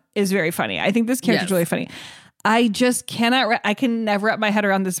 Brown is very funny. I think this character is really funny. I just I can never wrap my head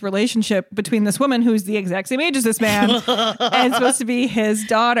around this relationship between this woman who's the exact same age as this man and supposed to be his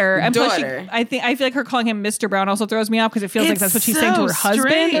daughter. And plus, I feel like her calling him Mr. Brown also throws me off because it feels like that's what she's saying to her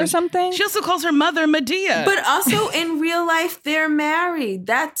husband or something. She also calls her mother Madea. But also in real life, they're married.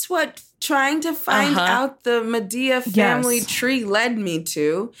 That's what trying to find out the Madea family tree led me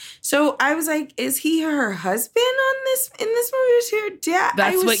to. So I was like, is he her husband in this movie? Is he her dad?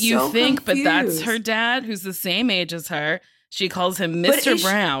 That's what you think, confused. But that's her dad, who's the same age as her. She calls him Mr.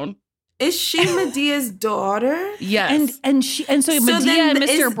 Brown. Is she Medea's daughter? Yes. And so Madea and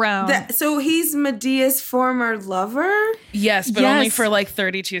Mr. Brown. So he's Medea's former lover? Yes, but only for like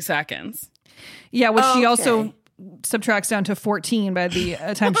 32 seconds. Yeah, which she also subtracts down to 14 by the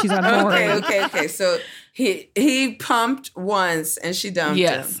time she's on board. Okay. So he pumped once and she dumped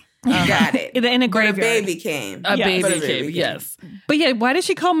him. Got it. In a graveyard. But a baby came. A baby came. Yes. But yeah, why does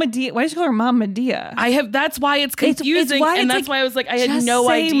she call Madea? Why does she call her mom Madea? That's why it's confusing. That's why I was like, I had no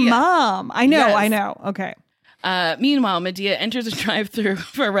idea. Mom. I know. Okay. Meanwhile, Madea enters a drive-thru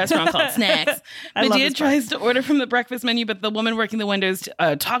for a restaurant called Snacks. Madea tries to order from the breakfast menu, but the woman working the window is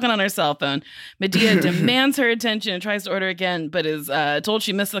talking on her cell phone. Medea demands her attention and tries to order again, but is told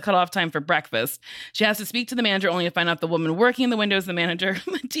she missed the cutoff time for breakfast. She has to speak to the manager, only to find out the woman working in the window is the manager.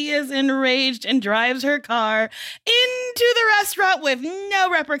 Medea is enraged and drives her car into the restaurant with no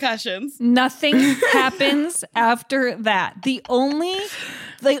repercussions. Nothing happens after that. The only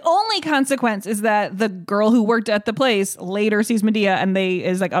consequence is that the girl who worked at the place later sees Madea and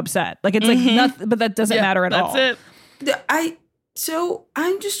is like upset. Like it's like nothing, but that doesn't matter at all. That's it. So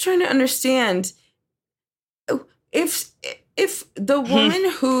I'm just trying to understand if the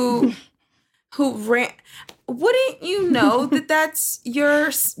woman who ran, wouldn't you know that that's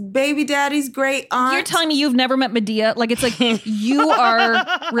your baby daddy's great aunt? You're telling me you've never met Madea? Like it's like you are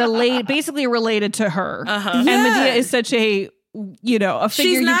basically related to her, and Madea is such a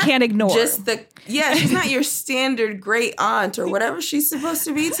figure you can't ignore. She's not your standard great aunt or whatever she's supposed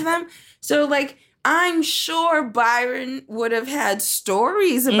to be to them. So like, I'm sure Byron would have had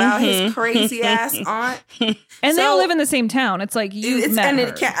stories about his crazy ass aunt. And they all live in the same town. It's like met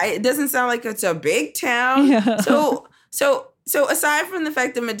her. It doesn't sound like it's a big town. Yeah. So aside from the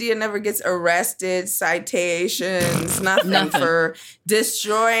fact that Madea never gets arrested, citations, nothing for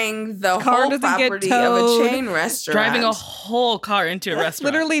destroying the whole property of a chain restaurant. Driving a whole car into a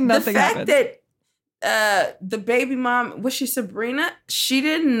restaurant. Literally nothing happens. The fact that the baby mom, was she Sabrina? She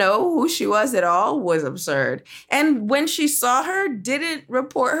didn't know who she was at all was absurd. And when she saw her, didn't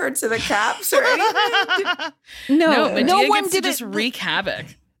report her to the cops or anything. No one did just wreak havoc.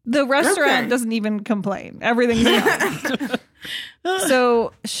 The restaurant doesn't even complain. Everything's fine.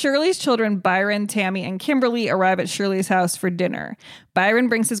 So Shirley's children, Byron, Tammy, and Kimberly, arrive at Shirley's house for dinner. Byron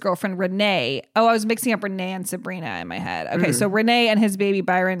brings his girlfriend, Renee. Oh, I was mixing up Renee and Sabrina in my head. Okay, so Renee and his baby,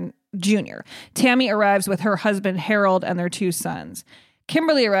 Byron Jr. Tammy arrives with her husband, Harold, and their 2 sons.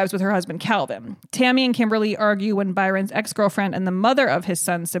 Kimberly arrives with her husband, Calvin. Tammy and Kimberly argue when Byron's ex-girlfriend and the mother of his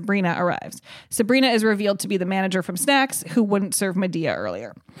son, Sabrina, arrives. Sabrina is revealed to be the manager from Snacks who wouldn't serve Madea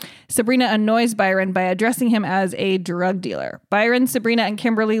earlier. Sabrina annoys Byron by addressing him as a drug dealer. Byron, Sabrina, and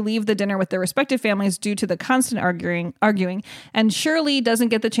Kimberly leave the dinner with their respective families due to the constant arguing, and Shirley doesn't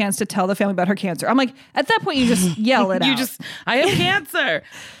get the chance to tell the family about her cancer. I'm like, at that point, you just yell it out. I have cancer.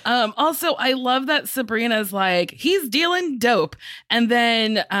 Also, I love that Sabrina's like, he's dealing dope. And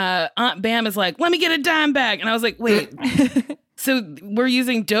then Aunt Bam is like, let me get a dime bag. And I was like, wait, so we're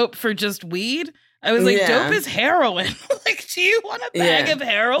using dope for just weed? I was like, dope is heroin. Like, do you want a bag of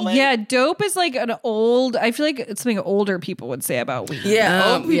heroin? Yeah, dope is like I feel like it's something older people would say about weed.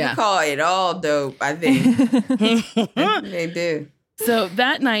 Yeah, old people call it all dope, I think. They do. So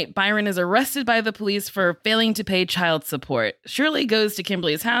that night, Byron is arrested by the police for failing to pay child support. Shirley goes to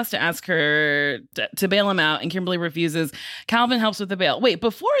Kimberly's house to ask her to bail him out, and Kimberly refuses. Calvin helps with the bail. Wait,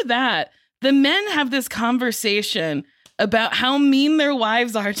 before that, the men have this conversation about how mean their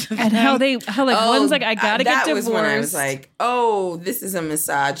wives are to them. And how one's like, I gotta get divorced. That was when I was like, oh, this is a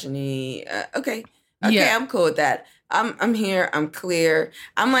misogyny. Okay, I'm cool with that. I'm here. I'm clear.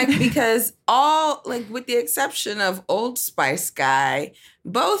 I'm like, because all, like, with the exception of Old Spice Guy,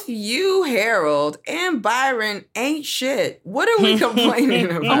 both you, Harold, and Byron ain't shit. What are we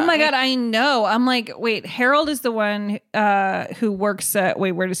complaining about? Oh my God, I know. I'm like, wait, Harold is the one who works at,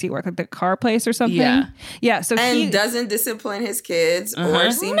 where does he work? Like the car place or something? Yeah. So he doesn't discipline his kids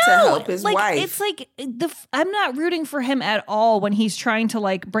or seem to help his wife. It's like, I'm not rooting for him at all when he's trying to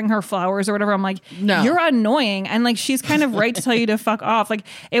like bring her flowers or whatever. I'm like, no, you're annoying. And like, she's kind of right to tell you to fuck off. Like,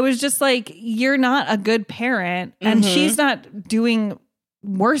 it was just like, you're not a good parent and she's not doing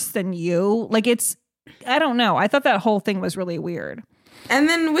worse than you. Like, I don't know. I thought that whole thing was really weird. And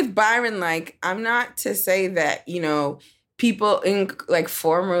then with Byron, like, I'm not to say that, people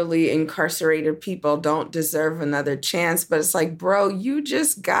formerly incarcerated people don't deserve another chance, but it's like, bro, you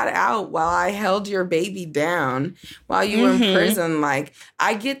just got out while I held your baby down while you were in prison. Like,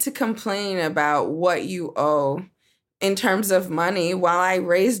 I get to complain about what you owe in terms of money while I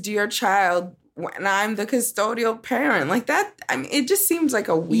raised your child when I'm the custodial parent. Like that, I mean, it just seems like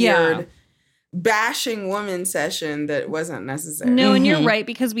a weird bashing woman session that wasn't necessary. No, and you're right,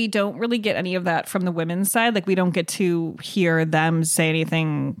 because we don't really get any of that from the women's side. Like, we don't get to hear them say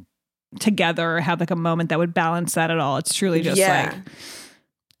anything together or have like a moment that would balance that at all. It's truly just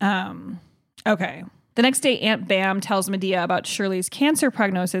okay. The next day, Aunt Bam tells Madea about Shirley's cancer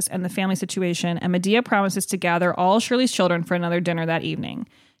prognosis and the family situation, and Madea promises to gather all Shirley's children for another dinner that evening.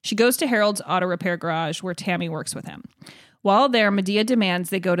 She goes to Harold's auto repair garage where Tammy works with him. While there, Madea demands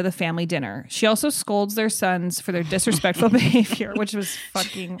they go to the family dinner. She also scolds their sons for their disrespectful behavior, which was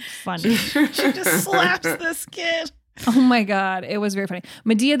fucking funny. She just slaps this kid. Oh my God. It was very funny.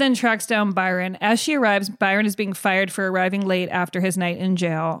 Madea then tracks down Byron. As she arrives, Byron is being fired for arriving late after his night in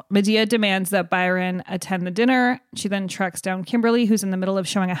jail. Madea demands that Byron attend the dinner. She then tracks down Kimberly, who's in the middle of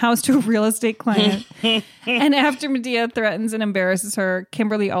showing a house to a real estate client. And after Madea threatens and embarrasses her,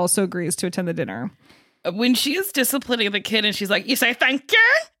 Kimberly also agrees to attend the dinner. When she is disciplining the kid and she's like, you say thank you?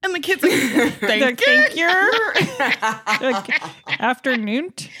 And the kid's like, thank you. Like,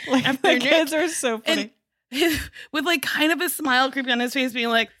 afternoon. Like, Afternoon. The kids are so funny. And with like kind of a smile creeping on his face, being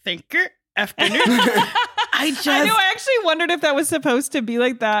like, thank you. Afternoon. I know. I actually wondered if that was supposed to be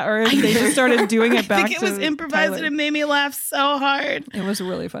like that or if they just started doing it back. I think it was improvised and it made me laugh so hard. It was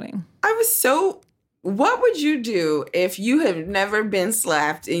really funny. What would you do if you have never been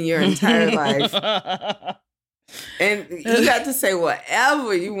slapped in your entire life? And you got to say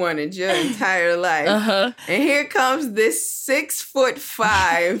whatever you wanted your entire life. And here comes this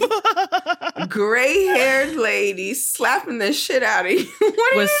 6'5" gray-haired lady slapping the shit out of you.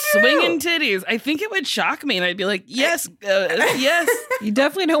 What with do you do? swinging titties. I think it would shock me, and I'd be like, yes, yes. You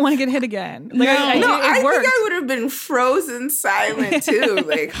definitely don't want to get hit again. Like, I think I would have been frozen silent too.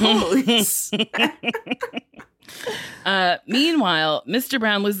 Like, holy. Meanwhile, Mr.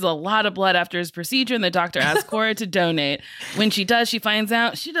 Brown loses a lot of blood after his procedure, and the doctor asks Cora to donate. When she does, she finds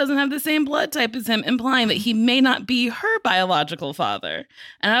out she doesn't have the same blood type as him, implying that he may not be her biological father.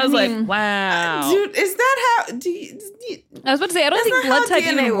 And I was like, wow. Dude, is that how... I was about to say, I don't think blood type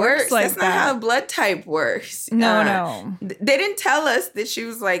even works like That's that. not how blood type works. No. They didn't tell us that she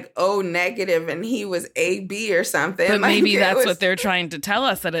was like O negative and he was AB or something. But like, maybe that's what they're trying to tell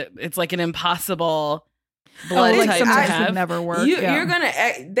us, that it's like an impossible... blood like type sometimes to have. would never work. They're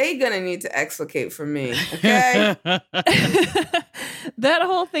gonna need to explicate for me, okay? That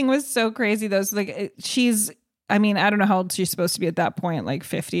whole thing was so crazy though. So like she's, I mean, I don't know how old she's supposed to be at that point, like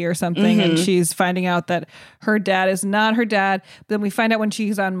 50 or something. And she's finding out that her dad is not her dad. But then we find out when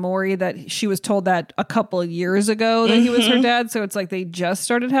she's on Maury that she was told that a couple of years ago that he was her dad. So it's like they just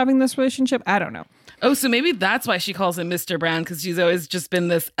started having this relationship. I don't know. Oh, so maybe that's why she calls him Mr. Brown, because she's always just been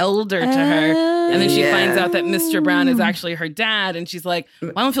this elder to her. And then she finds out that Mr. Brown is actually her dad. And she's like,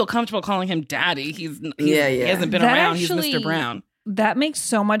 well, I don't feel comfortable calling him daddy. He hasn't been around. He's Mr. Brown. That makes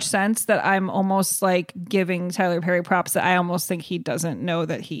so much sense that I'm almost like giving Tyler Perry props that I almost think he doesn't know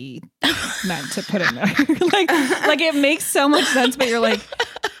that he meant to put him there. like it makes so much sense, but you're like,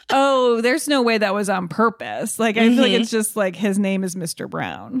 oh, there's no way that was on purpose. Like, I feel like it's just like his name is Mr.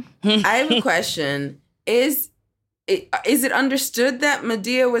 Brown. I have a question. Is it understood that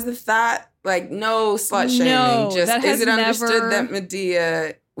Madea was a thought? Like, no slut shaming. No, is it understood that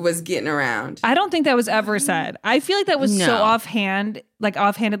Madea was getting around? I don't think that was ever said. I feel like that was so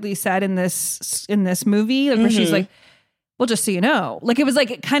offhandedly said in this movie, like, where she's like, well, just so you know, like it was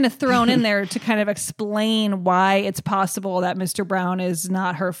like kind of thrown in there to kind of explain why it's possible that Mr. Brown is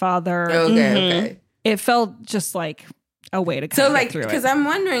not her father. Okay. It felt just like a way to kind of get through it. Because I'm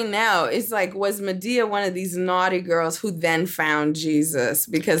wondering now, it's like, was Madea one of these naughty girls who then found Jesus?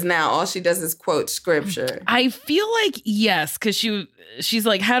 Because now all she does is quote scripture. I feel like yes, because she's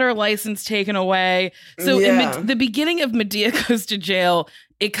like had her license taken away. So in the beginning of Madea Goes to Jail,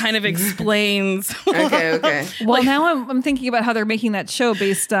 it kind of explains. Okay. Well, now I'm thinking about how they're making that show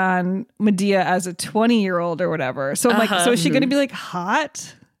based on Madea as a 20-year-old or whatever. So I'm like, so is she going to be like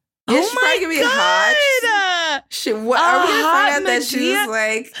hot? Yeah, she's probably gonna be hot. Are we gonna find out that she was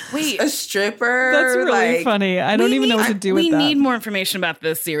like a stripper? That's really funny. I don't even know what to do with that. We need more information about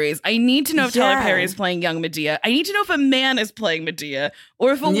this series. I need to know if Tyler Perry is playing young Madea. I need to know if a man is playing Madea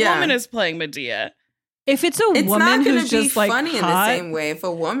or if a woman is playing Madea. If it's woman not who's just like funny hot, in the same way if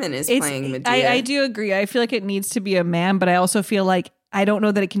a woman is playing Madea. I do agree. I feel like it needs to be a man, but I also feel like I don't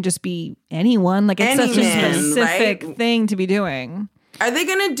know that it can just be anyone. Like it's such a specific thing to be doing. Are they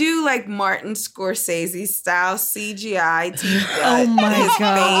gonna do like Martin Scorsese style CGI oh my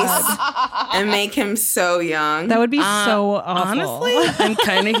god, face and make him so young? That would be so awful. Honestly, I'm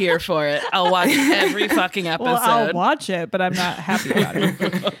kind of here for it. I'll watch every fucking episode. Well, I'll watch it, but I'm not happy about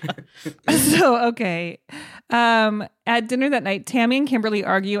it. So okay, at dinner that night, Tammy and Kimberly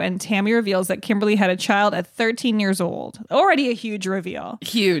argue, and Tammy reveals that Kimberly had a child at 13 years old. Already a huge reveal.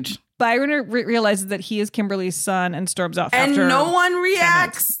 Huge. Byron realizes that he is Kimberly's son and storms off and after. No one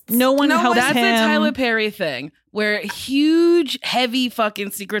reacts. No one helps That's him. a Tyler Perry thing where huge, heavy fucking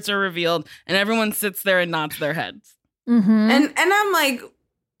secrets are revealed and everyone sits there and nods their heads. And I'm like,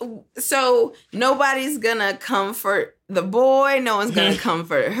 so nobody's gonna comfort the boy. No one's gonna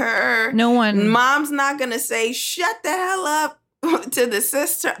comfort her. No one. Mom's not gonna say, shut the hell up to the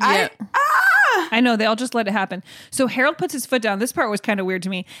sister. Yeah. I know, they all just let it happen. So Harold puts his foot down. This part was kind of weird to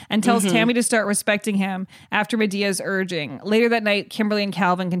me, and tells Tammy to start respecting him after Medea's urging. Later that night, Kimberly and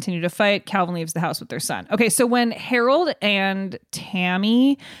Calvin continue to fight. Calvin leaves the house with their son. Okay, so when Harold and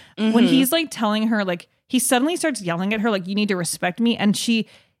Tammy, when he's like telling her, like, he suddenly starts yelling at her, like, you need to respect me. And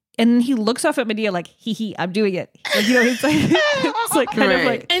then he looks off at Madea like, hee, I'm doing it. Like, you know, it's like kind of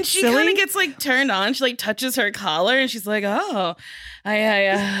like, and she silly. kind of gets like turned on. She like touches her collar and she's like, oh,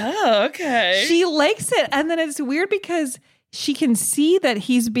 okay. She likes it. And then it's weird because she can see that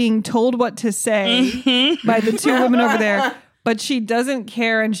he's being told what to say by the two women over there, but she doesn't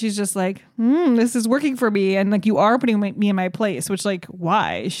care. And she's just like, this is working for me. And like, you are putting me in my place, which, like,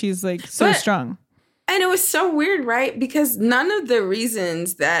 why? She's like so strong. And it was so weird, right? Because none of the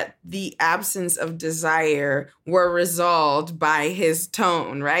reasons that the absence of desire were resolved by his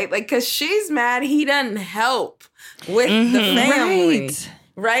tone, right? Like, because she's mad he doesn't help with the family,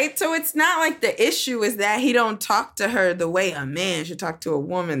 right? So it's not like the issue is that he don't talk to her the way a man should talk to a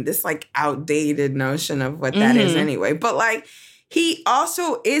woman. This, like, outdated notion of what that is anyway. But, like, he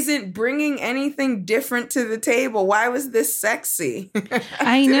also isn't bringing anything different to the table. Why was this sexy?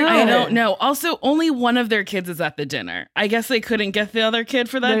 I know. I don't know. Also, only one of their kids is at the dinner. I guess they couldn't get the other kid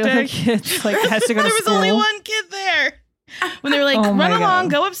for that day. Kid's like has to go to there school. was only one kid there. When they were like, run along,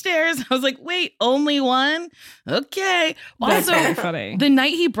 go upstairs. I was like, wait, only one? Okay. That's Also, very funny. The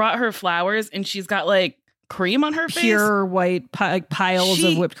night he brought her flowers and she's got like cream on her face. Pure white piles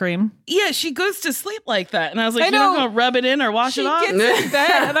of whipped cream. Yeah, she goes to sleep like that. And I was like, I you're know. not going to rub it in or wash it off? She gets in bed,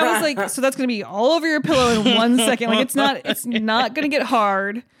 and I was like, so that's going to be all over your pillow in 1 second. Like, it's not going to get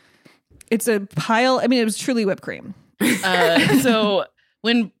hard. It's a pile. I mean, it was truly whipped cream. So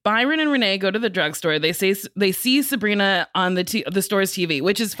when Byron and Renee go to the drugstore, they see Sabrina on the store's TV,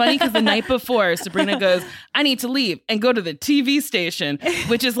 which is funny because the night before, Sabrina goes, I need to leave and go to the TV station,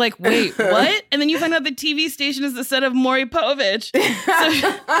 which is like, wait, what? And then you find out the TV station is the set of Maury Povich.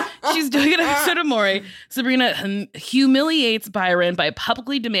 So she's doing an episode of Maury. Sabrina humiliates Byron by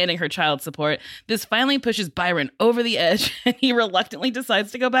publicly demanding her child support. This finally pushes Byron over the edge, and he reluctantly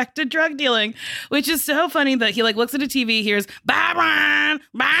decides to go back to drug dealing, which is so funny that he like looks at a TV, hears Byron,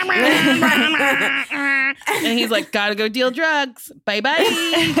 and he's like, gotta go deal drugs.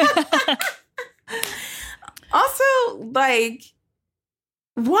 Bye-bye. Also, like,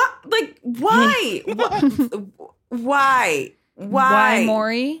 what? Like, why? Why? Why,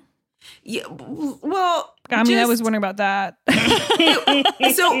 Maury? Yeah, well, I mean, I was wondering about that.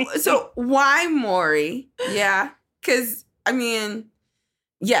 So why Maury? Yeah, because I mean,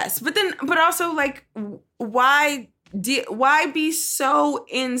 yes, but also like, why be so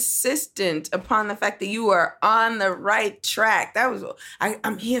insistent upon the fact that you are on the right track? That was,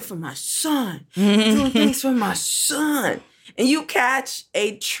 I'm here for my son. I'm doing things for my son. And you catch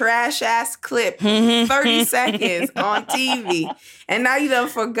a trash ass clip, 30 seconds on TV, and now you done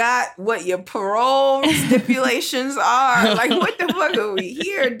forgot what your parole stipulations are. Like, what the fuck are we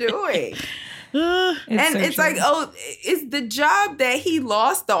here doing? It's like, oh, is the job that he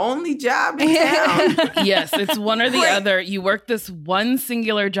lost the only job in town? Yes, it's one or the other. You work this one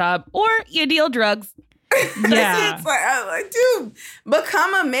singular job, or you deal drugs. Yeah, it's like, I'm like, dude,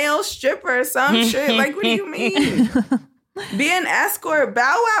 become a male stripper or some shit. Like, what do you mean? Being escort,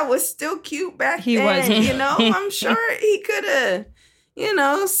 Bow Wow was still cute back then. Was. You know, I'm sure he could have, you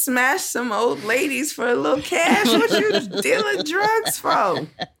know, smashed some old ladies for a little cash. What you dealing drugs for?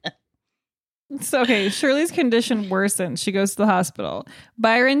 So, okay, Shirley's condition worsens. She goes to the hospital.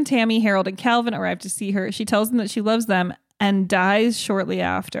 Byron, Tammy, Harold, and Calvin arrive to see her. She tells them that she loves them and dies shortly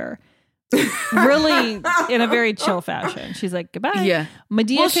after. Really, in a very chill fashion. She's like, goodbye. Yeah.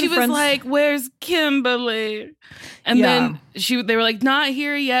 Madea she was like, where's Kimberly? And then they were like, not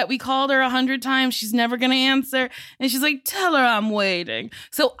here yet. We called her 100 times. She's never going to answer. And she's like, tell her I'm waiting.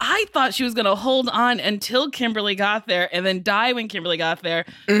 So I thought she was going to hold on until Kimberly got there and then die when Kimberly got there.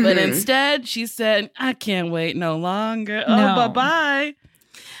 But instead, she said, I can't wait no longer. Oh, bye-bye.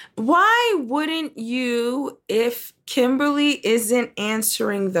 Why wouldn't you, if Kimberly isn't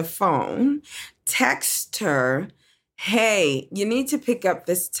answering the phone, text her, hey, you need to pick up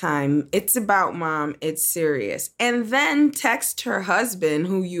this time. It's about mom. It's serious. And then text her husband,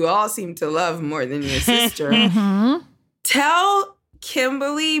 who you all seem to love more than your sister. Tell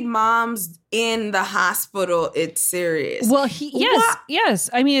Kimberly mom's in the hospital. It's serious. Well, yes.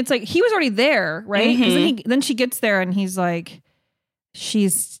 I mean, it's like he was already there, right? Because then she gets there and he's like,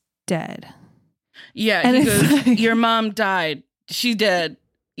 she's dead. Yeah, and he goes, like, your mom died. She dead.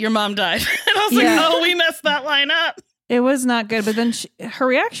 your mom died. And I was like, oh, we messed that line up. It was not good, but then her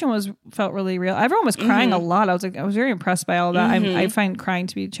reaction felt really real. Everyone was crying a lot. I was very impressed by all that. I find crying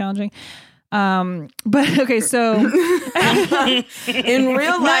to be challenging. But okay, so in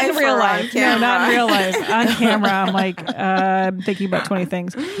real life, not in real life. On camera, I'm like, I'm thinking about 20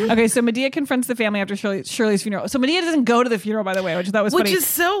 things. Okay, so Madea confronts the family after Shirley's funeral. So Madea doesn't go to the funeral, by the way, which I thought was funny. Which is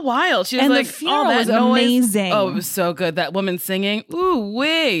so wild. She was and like, the funeral was amazing. Oh, it was so good. That woman singing. Ooh,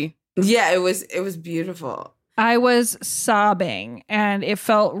 wee. Yeah, it was beautiful. I was sobbing, and it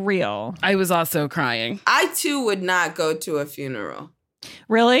felt real. I was also crying. I too would not go to a funeral.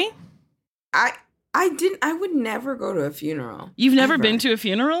 Really? I would never go to a funeral. You've never been to a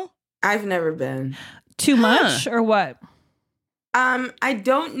funeral? I've never been. Too much or what? I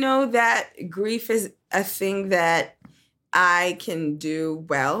don't know that grief is a thing that I can do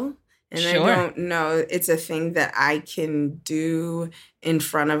well. And I don't know it's a thing that I can do in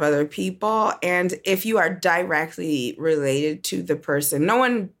front of other people. And if you are directly related to the person, no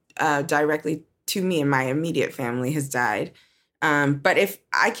one directly to me in my immediate family has died. But if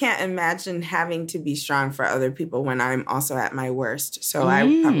I can't imagine having to be strong for other people when I'm also at my worst. So I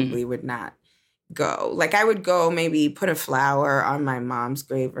probably would not go. Like I would go maybe put a flower on my mom's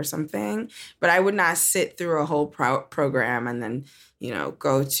grave or something, but I would not sit through a whole program and then,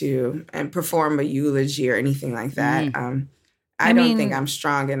 go to and perform a eulogy or anything like that. I don't think I'm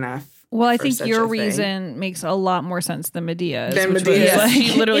strong enough. Well, I think your reason makes a lot more sense than Medea's. She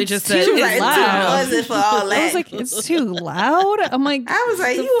literally just said, it's loud. Too noisy for all that. I was like, it's too loud? I'm like, I was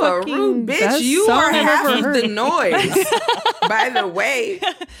like, you a rude bitch. You are half of the noise, by the way.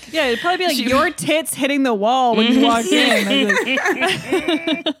 Yeah, it'd probably be like your tits hitting the wall when you walk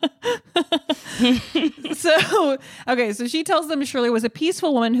in. So she tells them Shirley was a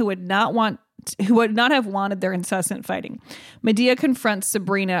peaceful woman who would not have wanted their incessant fighting. Madea confronts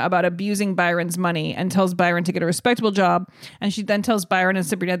Sabrina about abusing Byron's money and tells Byron to get a respectable job. And she then tells Byron and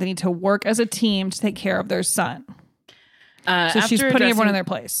Sabrina they need to work as a team to take care of their son. So she's putting everyone in their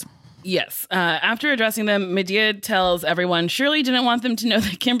place. Yes. After addressing them, Madea tells everyone Shirley didn't want them to know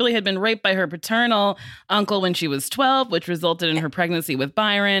that Kimberly had been raped by her paternal uncle when she was 12, which resulted in her pregnancy with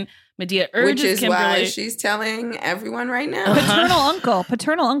Byron. Medea urges Which is Kimberly. Why she's telling everyone right now. Paternal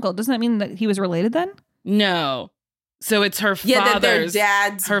uncle. Doesn't that mean that he was related then? No. So it's her father's,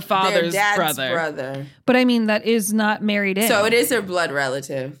 her father's brother. But I mean, that is not married in. So it is her blood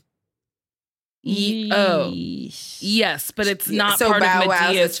relative. Yes, but it's not part of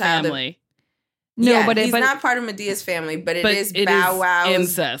Medea's family. He's not part of Medea's family, but it is Bow Wow's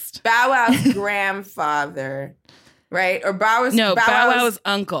incest. Bow Wow's grandfather, right? Or Bow Wow's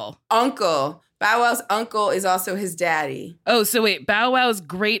uncle. Bow Wow's uncle is also his daddy. Oh, so wait, Bow Wow's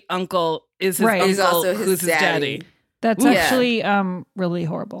great uncle is his uncle, is also who's his daddy. That's actually really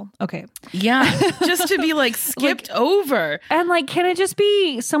horrible. Okay. Yeah. Just to be skipped over. And can it just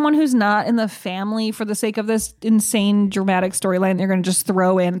be someone who's not in the family for the sake of this insane dramatic storyline they're going to just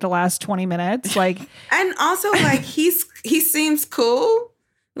throw in at the last 20 minutes? And also he seems cool.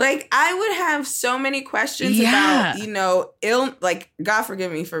 I would have so many questions about, God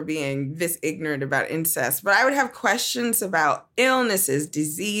forgive me for being this ignorant about incest, but I would have questions about illnesses,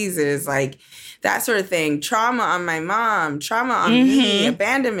 diseases, that sort of thing. Trauma on my mom, trauma on me,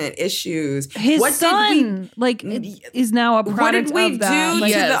 abandonment issues. His son, is now a product of that. What did we do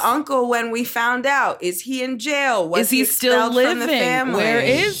to the uncle when we found out? Is he in jail? Was he still living? From the family? Where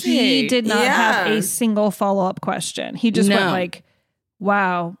is he? He did not have a single follow-up question. He just went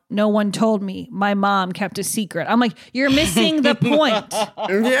wow, no one told me. My mom kept a secret. I'm like, you're missing the point.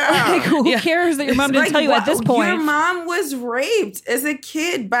 Who cares that your mom didn't tell you at this point? Your mom was raped as a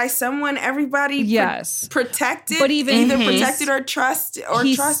kid by someone everybody protected, but even either protected or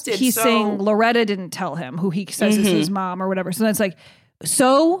trusted. He's saying Loretta didn't tell him, who he says is his mom or whatever. So that's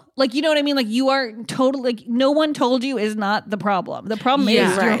so you know what I mean? You are totally no one told you is not the problem. The problem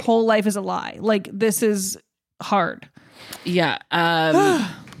is your whole life is a lie. This is hard. Yeah.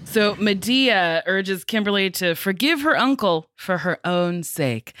 So Madea urges Kimberly to forgive her uncle for her own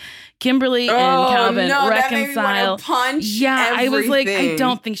sake. Kimberly and Calvin reconcile. That made me I was like, I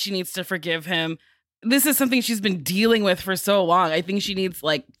don't think she needs to forgive him. This is something she's been dealing with for so long. I think she needs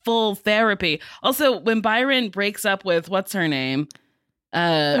full therapy. Also, when Byron breaks up with what's her name?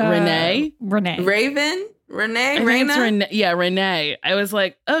 Renee. Raven? Renee. I was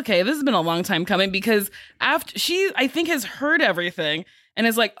like, okay, this has been a long time coming because after I think has heard everything and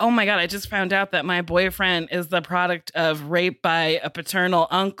is like, oh my God, I just found out that my boyfriend is the product of rape by a paternal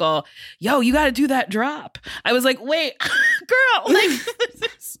uncle. Yo, you got to do that drop. I was like, wait, girl,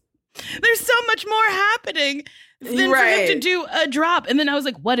 there's so much more happening than for him to do a drop. And then I was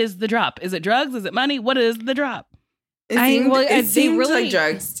like, what is the drop? Is it drugs? Is it money? What is the drop? It seemed really, like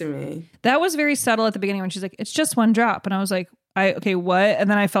drugs to me. That was very subtle at the beginning when she's like, it's just one drop. And I was like, okay, what? And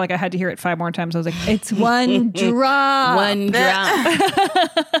then I felt like I had to hear it 5 more times. I was like, it's one drop. One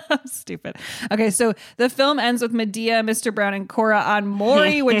drop. Stupid. Okay, so the film ends with Madea, Mr. Brown, and Cora on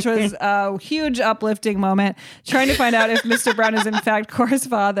Maury, which was a huge uplifting moment, trying to find out if Mr. Brown is in fact Cora's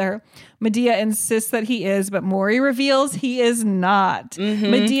father. Medea insists that he is, but Maury reveals he is not.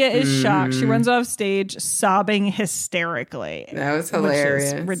 Medea is shocked. She runs off stage sobbing hysterically. That was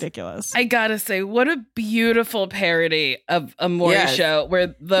hilarious. Which is ridiculous. I gotta say, what a beautiful parody of a Maury show where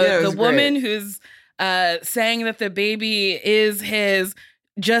the woman who's saying that the baby is his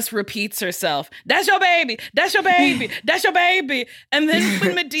just repeats herself. That's your baby. That's your baby. That's your baby. And then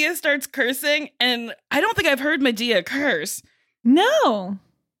when Medea starts cursing, and I don't think I've heard Medea curse. No.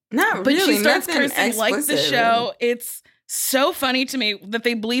 Not but really. She starts cursing explicit, like the show. It's so funny to me that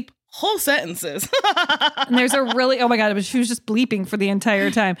they bleep whole sentences. And there's a really, oh my God, but she was just bleeping for the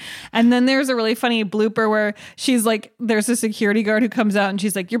entire time. And then there's a really funny blooper where she's like, there's a security guard who comes out and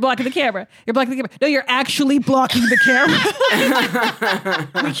she's like, you're blocking the camera. You're blocking the camera. No, you're actually blocking the camera.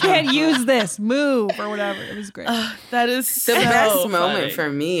 We can't use this. Move or whatever. It was great. That is the so best funny. moment for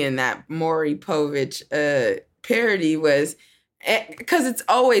me in that Maury Povich parody was, because it's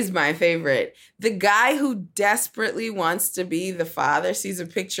always my favorite. The guy who desperately wants to be the father sees a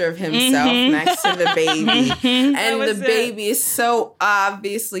picture of himself next to the baby. And the baby is so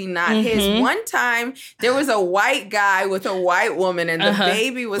obviously not his. One time, there was a white guy with a white woman and the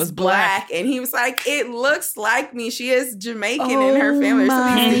baby was black. And he was like, it looks like me. She is Jamaican in her family or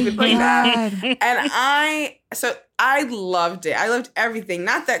something stupid like that. And I loved it. I loved everything.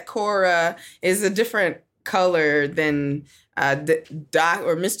 Not that Cora is a different color than Doc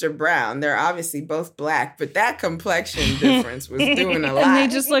or Mr. Brown. They're obviously both black, but that complexion difference was doing a lot. And they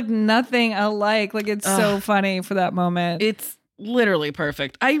just look nothing alike. Like, it's so funny for that moment. It's literally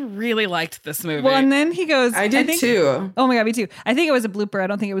perfect. I really liked this movie. Well, and then he goes, I did too. Oh my God, me too. I think it was a blooper. I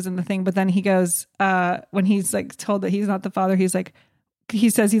don't think it was in the thing, but then he goes, when he's like told that he's not the father, he's like,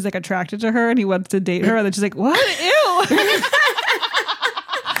 he says he's like attracted to her and he wants to date her. And then she's like, what? Ew.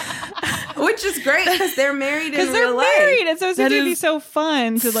 Which is great because they're married in real life. Married, and so it's going to be so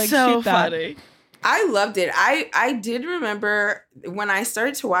fun to like shoot that. Funny. I loved it. I did remember when I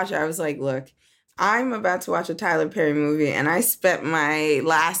started to watch it, I was like, look, I'm about to watch a Tyler Perry movie, and I spent my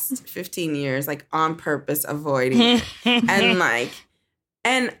last 15 years like on purpose avoiding it.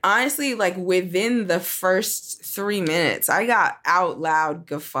 And honestly, like within the first 3 minutes, I got out loud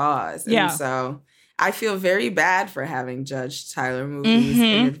guffaws. And so I feel very bad for having judged Tyler movies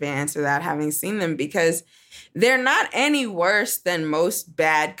in advance without having seen them because they're not any worse than most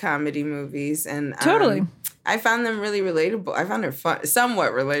bad comedy movies. And totally. I found them really relatable. I found it fun,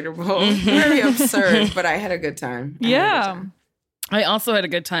 somewhat relatable, very absurd, but I had a good time. I also had a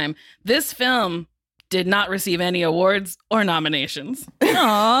good time. This film did not receive any awards or nominations.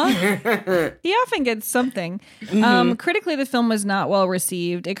 Aww. He often gets something. Critically, the film was not well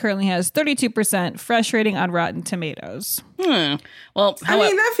received. It currently has 32% fresh rating on Rotten Tomatoes. Well, I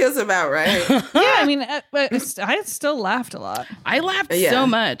mean, that feels about right. I mean, I still laughed a lot. I laughed so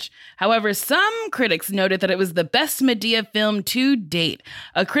much. However, some critics noted that it was the best Madea film to date.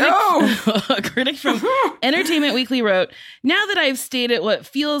 A critic from Entertainment Weekly wrote, now that I've stated what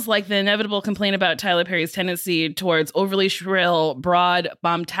feels like the inevitable complaint about Tyler Perry's tendency towards overly shrill, broad,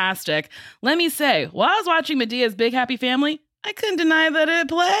 bombastic, let me say, while I was watching Medea's Big Happy Family, I couldn't deny that it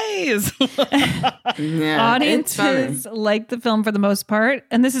plays. Audiences like the film for the most part.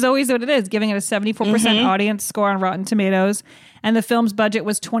 And this is always what it is, giving it a 74% audience score on Rotten Tomatoes. And the film's budget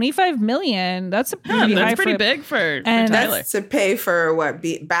was $25 million. That's pretty big for Tyler. That's to pay for what?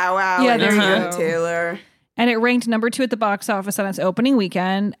 Bow Wow and Taylor. And it ranked number 2 at the box office on its opening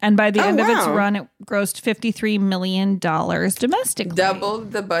weekend. And by the end of its run, it grossed $53 million domestically.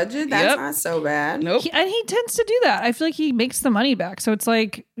 Doubled the budget? That's not so bad. Nope. And he tends to do that. I feel like he makes the money back. So it's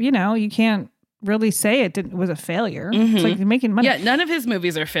like, you can't really say it was a failure. It's like making money. Yeah, none of his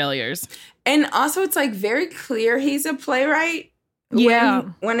movies are failures. And also, it's like very clear he's a playwright. Yeah.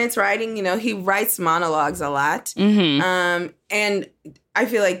 When it's writing, he writes monologues a lot. And I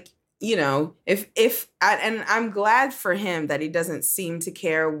feel like, and I'm glad for him that he doesn't seem to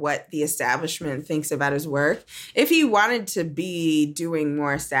care what the establishment thinks about his work. If he wanted to be doing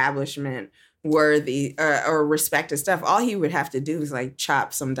more establishment worthy or respected stuff. All he would have to do is like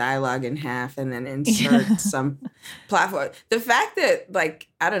chop some dialogue in half and then insert some plot. The fact that like,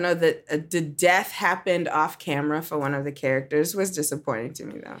 I don't know, that the death happened off camera for one of the characters was disappointing to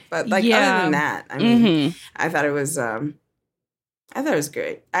me though. But like other than that, I mean, I thought it was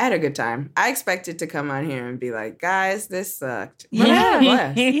great. I had a good time. I expected to come on here and be like, guys, this sucked. But I had a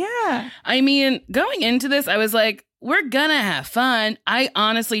blast. Yeah. I mean, going into this, I was like, we're gonna have fun. I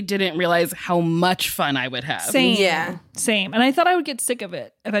honestly didn't realize how much fun I would have. Same. Yeah. Same. And I thought I would get sick of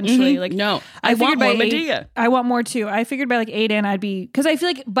it eventually. Like, no, I want more Madea. I want more too. I figured by like 8 in, I'd be, because I feel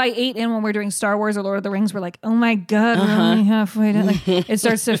like by 8 in, when we're doing Star Wars or Lord of the Rings, we're like, oh my God, we're only halfway done. Like, it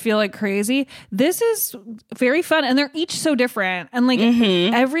starts to feel like crazy. This is very fun. And they're each so different. And like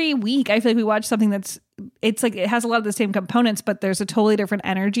every week, I feel like we watch something it's like it has a lot of the same components, but there's a totally different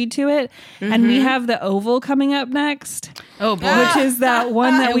energy to it. And we have the Oval coming up next. Oh boy. Which is that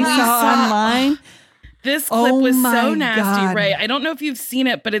one that we saw online. This clip was so nasty, Ray. I don't know if you've seen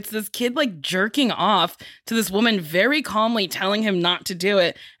it, but it's this kid like jerking off to this woman very calmly telling him not to do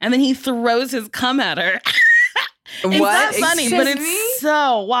it. And then he throws his cum at her. It's not funny, but it's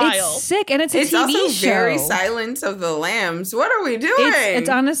so wild. It's sick, and it's a TV also show. Very Silence of the Lambs. What are we doing? It's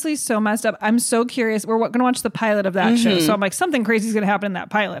honestly so messed up. I'm so curious. We're going to watch the pilot of that show, so I'm like, something crazy is going to happen in that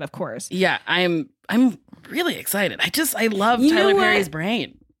pilot, of course. Yeah, I'm really excited. I love Tyler Perry's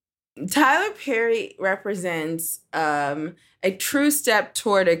brain. Tyler Perry represents a true step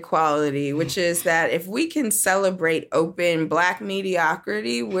toward equality, which is that if we can celebrate open Black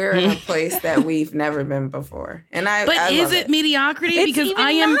mediocrity, we're in a place that we've never been before. And But is it mediocrity? Because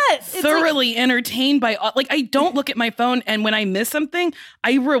I am thoroughly entertained by, like, I don't look at my phone, and when I miss something,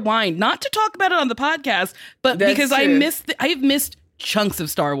 I rewind, not to talk about it on the podcast, but because I've missed chunks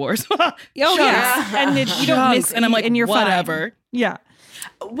of Star Wars. Yeah, and you don't miss, and I'm like, and you're whatever. Fine. Yeah.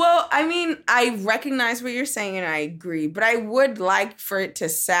 Well, I mean, I recognize what you're saying and I agree, but I would like for it to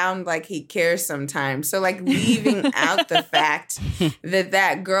sound like he cares sometimes. So, like, leaving out the fact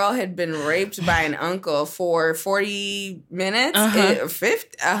that girl had been raped by an uncle for 40 minutes,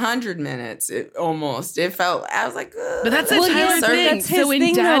 100 minutes, it felt, I was like, ugh. But that's a Tyler thing. That's his so in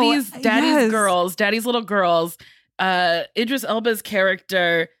thing, Daddy's Little Girls, Idris Elba's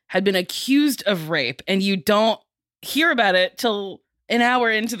character had been accused of rape, and you don't hear about it till an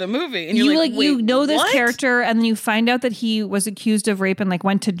hour into the movie, and you're like, wait, you know this what? character, and then you find out that he was accused of rape and like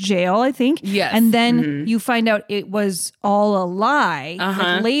went to jail, I think. Yes. And then you find out it was all a lie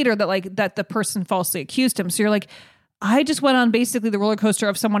like, later, that the person falsely accused him. So you're like, I just went on basically the roller coaster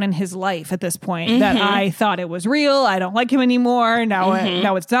of someone in his life at this point that I thought it was real. I don't like him anymore. Now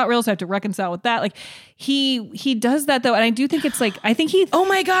it's not real, so I have to reconcile with that. Like he does that though, and I do think it's like, I think he. Oh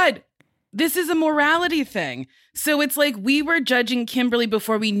my God. This is a morality thing. So it's like we were judging Kimberly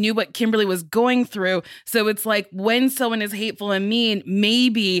before we knew what Kimberly was going through. So it's like when someone is hateful and mean,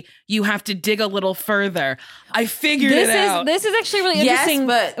 maybe you have to dig a little further. I figured it out. This is actually really interesting.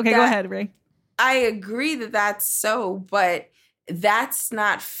 But okay, go ahead, Ray. I agree that that's so, but that's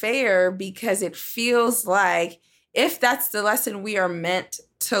not fair because it feels like if that's the lesson we are meant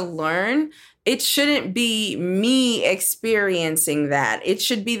to learn, it shouldn't be me experiencing that. It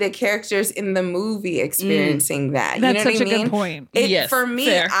should be the characters in the movie experiencing that. That's you know such what I mean? a good point. Yes, for me,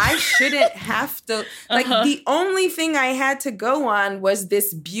 fair. I shouldn't have to. Like the only thing I had to go on was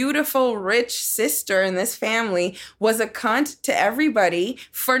this beautiful, rich sister in this family was a cunt to everybody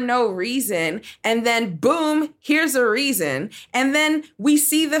for no reason. And then boom, here's a reason. And then we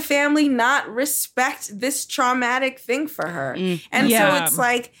see the family not respect this traumatic thing for her. And so it's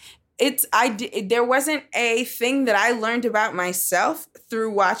like, there wasn't a thing that I learned about myself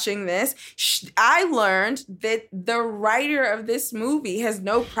through watching this. I learned that the writer of this movie has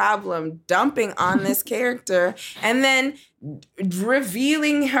no problem dumping on this character and then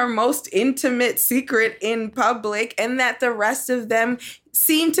revealing her most intimate secret in public, and that the rest of them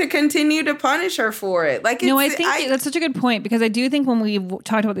seem to continue to punish her for it. Like, no, I think that's such a good point, because I do think when we've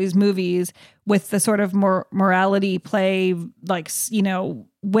talked about these movies with the sort of morality play, like, you know,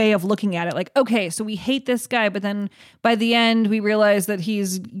 way of looking at it, like, okay, so we hate this guy, but then by the end we realize that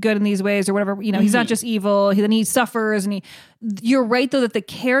he's good in these ways or whatever, you know, he's not just evil, then he suffers, and you're right though that the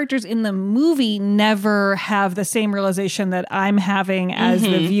characters in the movie never have the same realization that I'm having as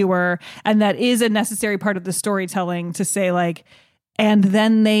the viewer, and that is a necessary part of the storytelling to say, like, and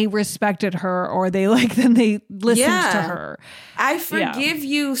then they respected her, or they then they listened to her. I forgive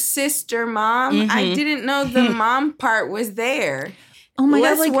you, sister mom. I didn't know the mom part was there. Oh my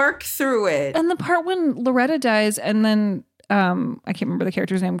God, let's work through it. And the part when Loretta dies, and then I can't remember the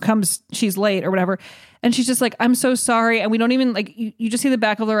character's name, she's late or whatever. And she's just like, I'm so sorry. And we don't even like, you just see the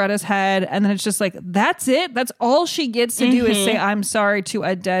back of Loretta's head. And then it's just like, that's it. That's all she gets to do is say, I'm sorry to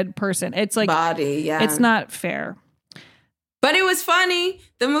a dead person. It's like, body. Yeah. It's not fair. But it was funny.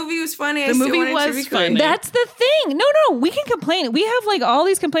 The movie was funny. The movie was funny. That's the thing. No, we can complain. We have like all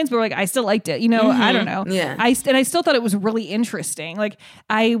these complaints, but we're like, I still liked it. You know, I don't know. Yeah. I still thought it was really interesting. Like,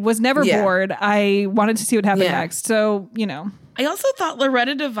 I was never bored. I wanted to see what happened next. So, you know. I also thought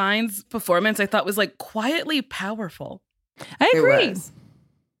Loretta Devine's performance, I thought was like quietly powerful. I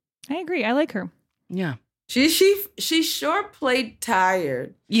agree. I like her. Yeah. She sure played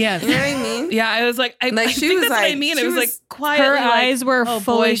tired. Yes. You know what I mean? Yeah, I was like, I she think was that's like, what I mean. It was like quietly. Her eyes were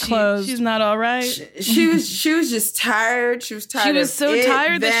fully closed. She's not all right. She was just tired. She was tired. She was so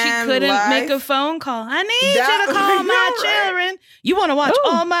tired that she couldn't make a phone call. I need you to call my children. You want to watch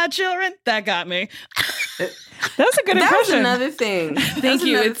All My Children? That got me. That's a good impression. That was another thing. Thank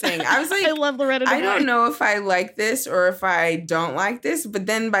you. I was like, I love Loretta Devine. I don't know if I like this or if I don't like this, but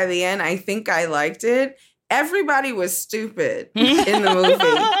then by the end, I think I liked it. Everybody was stupid in the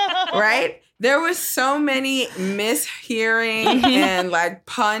movie, right? There was so many mishearing and like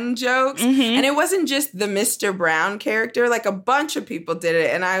pun jokes. And it wasn't just the Mr. Brown character. Like a bunch of people did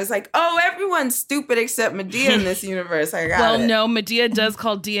it. And I was like, oh, everyone's stupid except Madea in this universe. I got it. No, Madea does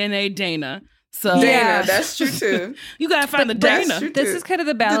call DNA Dana. So Dana, that's true too. You gotta find the Dana. This is kind of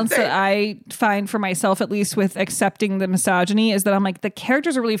the balance that I find for myself, at least with accepting the misogyny, is that I'm like, the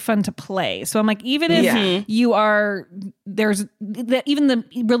characters are really fun to play. So I'm like, even if you are, even the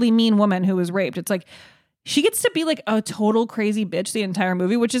really mean woman who was raped, it's like, she gets to be like a total crazy bitch the entire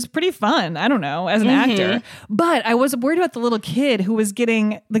movie, which is pretty fun. I don't know, as an actor. But I was worried about the little kid who was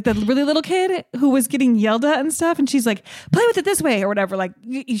getting, like the really little kid who was getting yelled at and stuff. And she's like, play with it this way or whatever. Like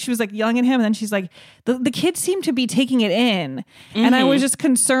she was like yelling at him. And then she's like, the kid seemed to be taking it in. And I was just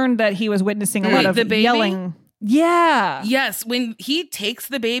concerned that he was witnessing a lot of yelling. Yeah. Yes. When he takes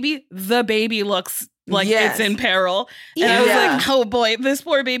the baby looks like it's in peril. And I was like, oh boy, this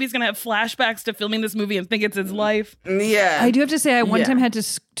poor baby's gonna have flashbacks to filming this movie and think it's his life. Yeah. I do have to say, I one time had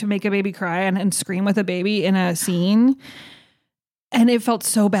to make a baby cry and scream with a baby in a scene. And it felt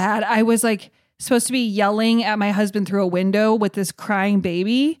so bad. I was like supposed to be yelling at my husband through a window with this crying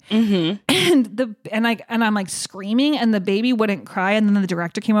baby. And I'm like screaming and the baby wouldn't cry. And then the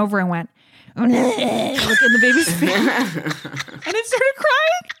director came over and went, like in the baby's face. And it started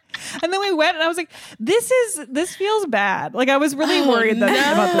crying. And then we went and I was like, this feels bad. Like I was really worried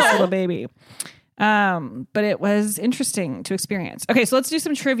about this little baby. But it was interesting to experience. Okay, so let's do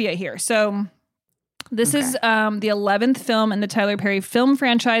some trivia here. So this is the 11th film in the Tyler Perry film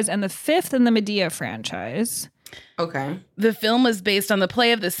franchise and the 5th in the Madea franchise. Okay. The film was based on the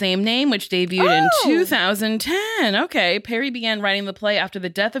play of the same name, which debuted in 2010. Okay. Perry began writing the play after the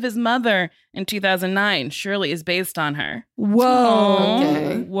death of his mother in 2009. Shirley is based on her. Whoa.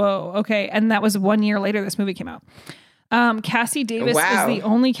 Okay. Whoa. Okay. And that was 1 year later this movie came out. Cassie Davis is the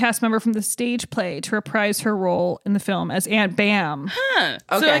only cast member from the stage play to reprise her role in the film as Aunt Bam. Huh.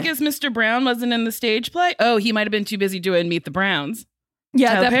 Okay. So I guess Mr. Brown wasn't in the stage play? Oh, he might have been too busy doing Meet the Browns.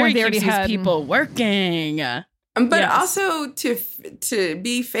 Yeah, at that Perry point they already had people working. But also, to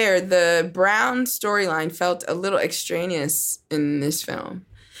be fair, the Brown storyline felt a little extraneous in this film.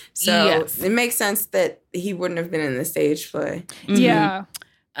 So it makes sense that he wouldn't have been in the stage play. Yeah.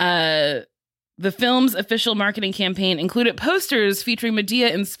 The film's official marketing campaign included posters featuring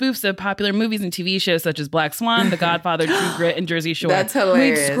Madea in spoofs of popular movies and TV shows such as Black Swan, The Godfather, True Grit, and Jersey Shore. That's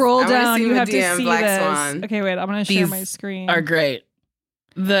hilarious. Wait, scroll down. You have to Madea see Black this. Swan. Okay, wait. I'm going to share my screen. Are great.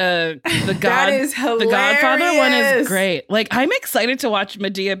 The that is hilarious. The Godfather one is great. Like I'm excited to watch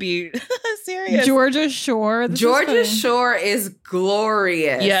Madea be serious. Georgia Shore. Georgia Shore is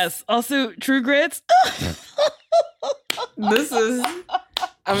glorious. Yes. Also, True Grits. This is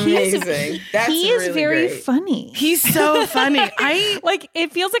amazing. He is really very great. funny. He's so funny.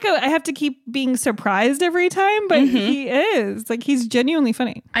 It feels like I have to keep being surprised every time, but he is. Like he's genuinely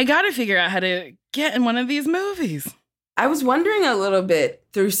funny. I got to figure out how to get in one of these movies. I was wondering a little bit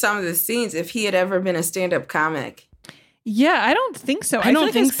through some of the scenes if he had ever been a stand-up comic. Yeah, I don't think so. I feel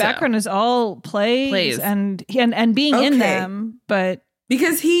like his background is all plays. and being in them, but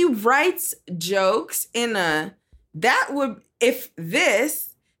because he writes jokes in that would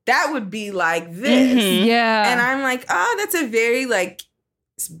be like this. Yeah. And I'm like, oh, that's a very like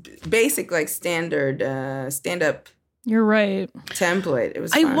basic like standard stand-up. You're right. Template. It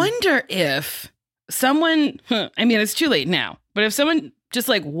was I fun. wonder if someone, I mean, it's too late now, but if someone just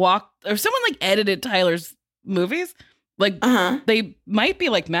like edited Tyler's movies, Like they might be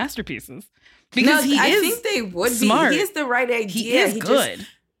like masterpieces because I think they would smart. Be. He has the right idea. He is good.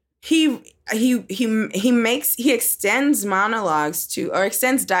 He extends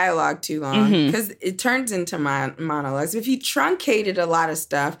extends dialogue too long because it turns into monologues. If he truncated a lot of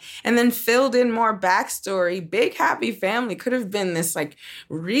stuff and then filled in more backstory, Big Happy Family could have been this like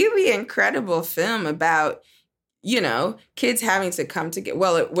really incredible film about, you know, kids having to come together.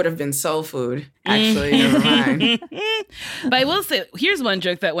 Well, it would have been Soul Food, actually. Never mind. But I will say, here's one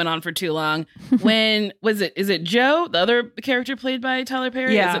joke that went on for too long. When, is it Joe, the other character played by Tyler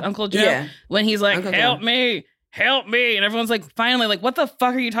Perry? Yeah. Is it Uncle Joe? Yeah. When he's like, Uncle help Joe. me. Help me. And everyone's like, finally, like, what the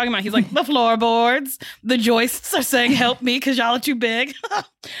fuck are you talking about? He's like, the floorboards, the joists are saying help me because y'all are too big. I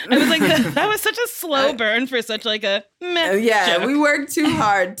was like, that was such a slow burn for such like a meh joke. We worked too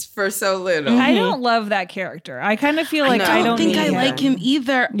hard for so little. I don't love that character. I kind of feel like I don't think need I him. like him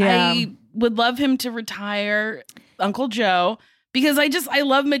either. Yeah. I would love him to retire, Uncle Joe, because I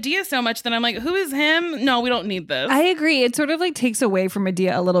love Madea so much that I'm like, who is him? No, we don't need this. I agree. It sort of like takes away from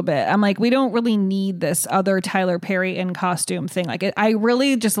Madea a little bit. I'm like, we don't really need this other Tyler Perry in costume thing. Like, I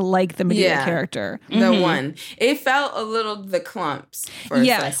really just like the Madea character. The one. It felt a little the clumps. For a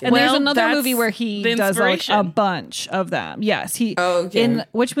second. And there's another movie where he does like inspiration. a bunch of them. Yes. Okay. In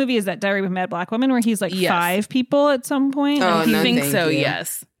which movie is that? Diary of a Mad Black Woman, where he's like 5 people at some point. Oh, and no, I think thank so, you.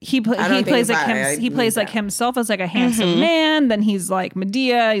 yes. He plays like himself as like a handsome man. Then he's like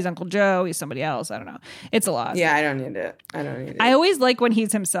Madea. He's Uncle Joe. He's somebody else. I don't know. It's a lot. Yeah, I don't need it. I always like when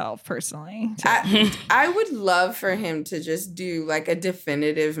he's himself, personally. I would love for him to just do like a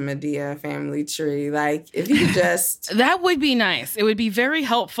definitive Madea family tree. Like if he could just that would be nice. It would be very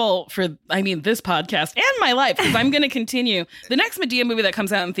helpful for this podcast and my life, because I'm going to continue. The next Madea movie that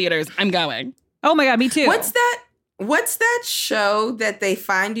comes out in theaters, I'm going. Oh my God, me too. What's that show that they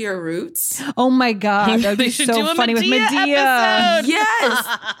find your roots? Oh my God, that would be so funny with Madea. Episode.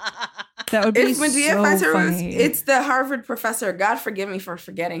 Yes. That would be If Madea so finds her roots, funny. it's the Harvard professor. God forgive me for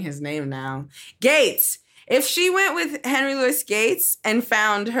forgetting his name now. Gates. If she went with Henry Louis Gates and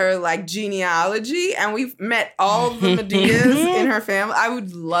found her like genealogy, and we met all the Medeas in her family, I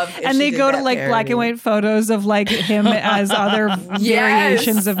would love it. And they go to like black and white photos of like him as other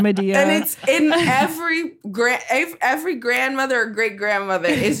variations of Medea. And it's in every grandmother or great grandmother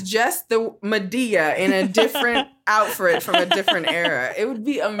is just the Madea in a different outfit from a different era. It would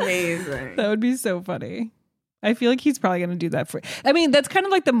be amazing. That would be so funny. I feel like he's probably going to do that for. I mean, that's kind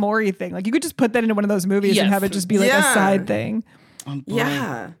of like the Maury thing. Like you could just put that into one of those movies and have it just be like a side thing.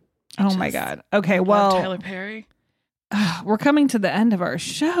 Yeah. Oh my God. Okay. Well, Tyler Perry. We're coming to the end of our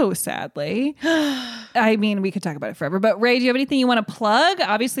show, sadly. I mean, we could talk about it forever. But Ray, do you have anything you want to plug?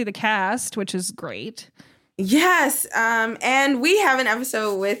 Obviously, the cast, which is great. Yes, and we have an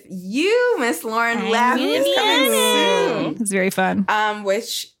episode with you, Miss Lauren Lapp, is coming soon. It's very fun.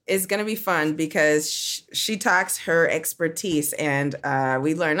 Which is going to be fun because she talks her expertise, and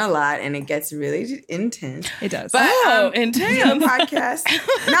we learn a lot, and it gets really intense. It does. But intense podcast,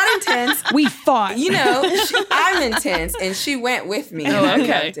 not intense. We fought. You know, I'm intense, and she went with me. Oh,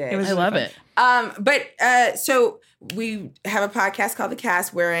 okay. I love it. So we have a podcast called The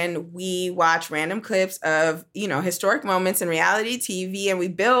Cast, wherein we watch random clips of, historic moments in reality TV, and we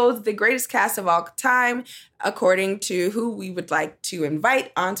build the greatest cast of all time according to who we would like to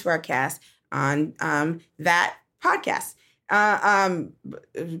invite onto our cast on that podcast.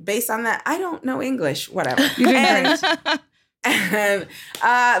 Based on that, I don't know English, whatever.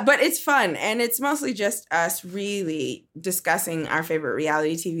 But it's fun, and it's mostly just us really discussing our favorite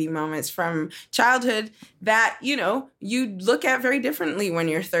reality TV moments from childhood that, you look at very differently when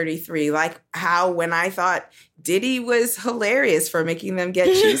you're 33. Like how when I thought Diddy was hilarious for making them get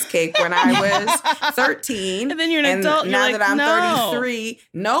cheesecake when I was 13. And then you're an adult. Now you're that I'm no. 33,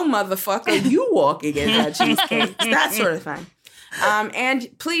 no motherfucker, you walk against that cheesecake. That sort of thing. And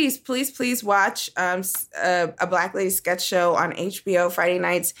please watch a Black Lady sketch show on HBO Friday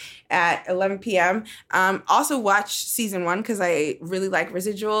nights at 11 p.m. Also watch season 1 because I really like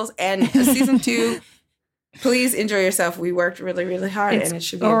residuals. And season 2, please enjoy yourself. We worked really, really hard, and it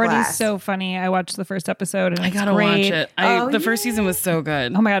should be already a blast. so funny. I watched the first episode, and I it's gotta great. watch it. The first season was so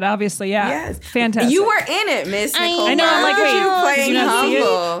good. Oh my God, obviously, yeah. Yes. Fantastic. You were in it, Miss Nicole. I know, I'm like, wait, you did playing you not see it?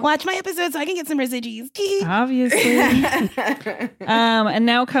 humble. Watch my episode so I can get some residues. Obviously. And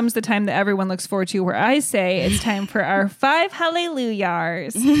now comes the time that everyone looks forward to, where I say it's time for our 5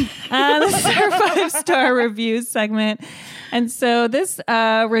 hallelujahs. This is our 5-star review segment. And so this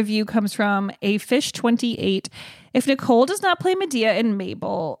review comes from a Fish 28. If Nicole does not play Madea in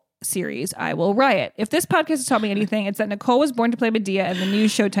Mabel, series, I will riot. If this podcast has taught me anything, it's that Nicole was born to play Madea in the new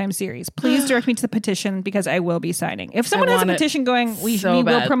Showtime series. Please direct me to the petition because I will be signing. If someone has a petition going, we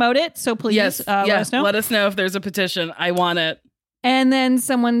will promote it. So please let us know. Let us know if there's a petition. I want it. And then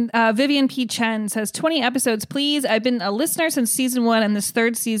someone, Vivian P. Chen says, 20 episodes, please. I've been a listener since season 1, and this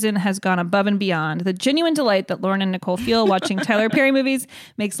 3rd season has gone above and beyond. The genuine delight that Lauren and Nicole feel watching Tyler Perry movies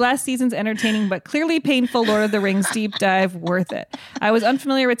makes last season's entertaining but clearly painful Lord of the Rings deep dive worth it. I was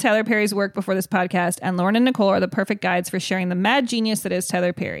unfamiliar with Tyler Perry's work before this podcast, and Lauren and Nicole are the perfect guides for sharing the mad genius that is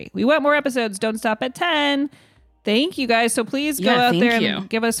Tyler Perry. We want more episodes. Don't stop at 10. Thank you, guys. So please go out there and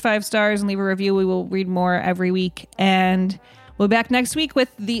give us 5 stars and leave a review. We will read more every week. And we'll be back next week with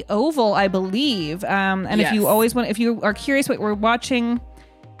The Oval, I believe. If you are curious what we're watching,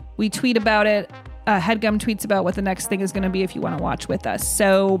 we tweet about it. Headgum tweets about what the next thing is going to be if you want to watch with us.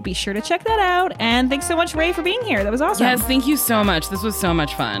 So be sure to check that out. And thanks so much, Ray, for being here. That was awesome. Yes, thank you so much. This was so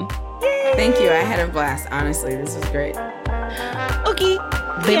much fun. Yay. Thank you. I had a blast. Honestly, this was great. Okay.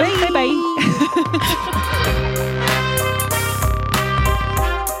 Bye-bye. Bye-bye.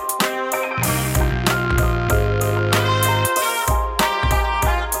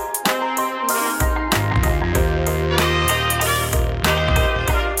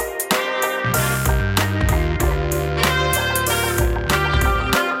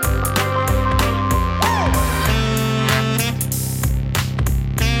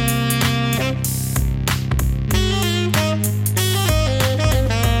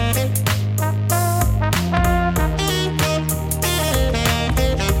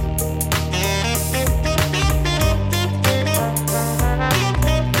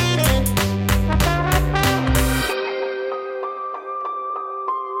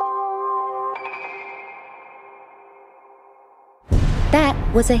 That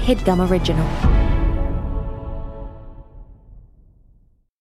was a HeadGum original.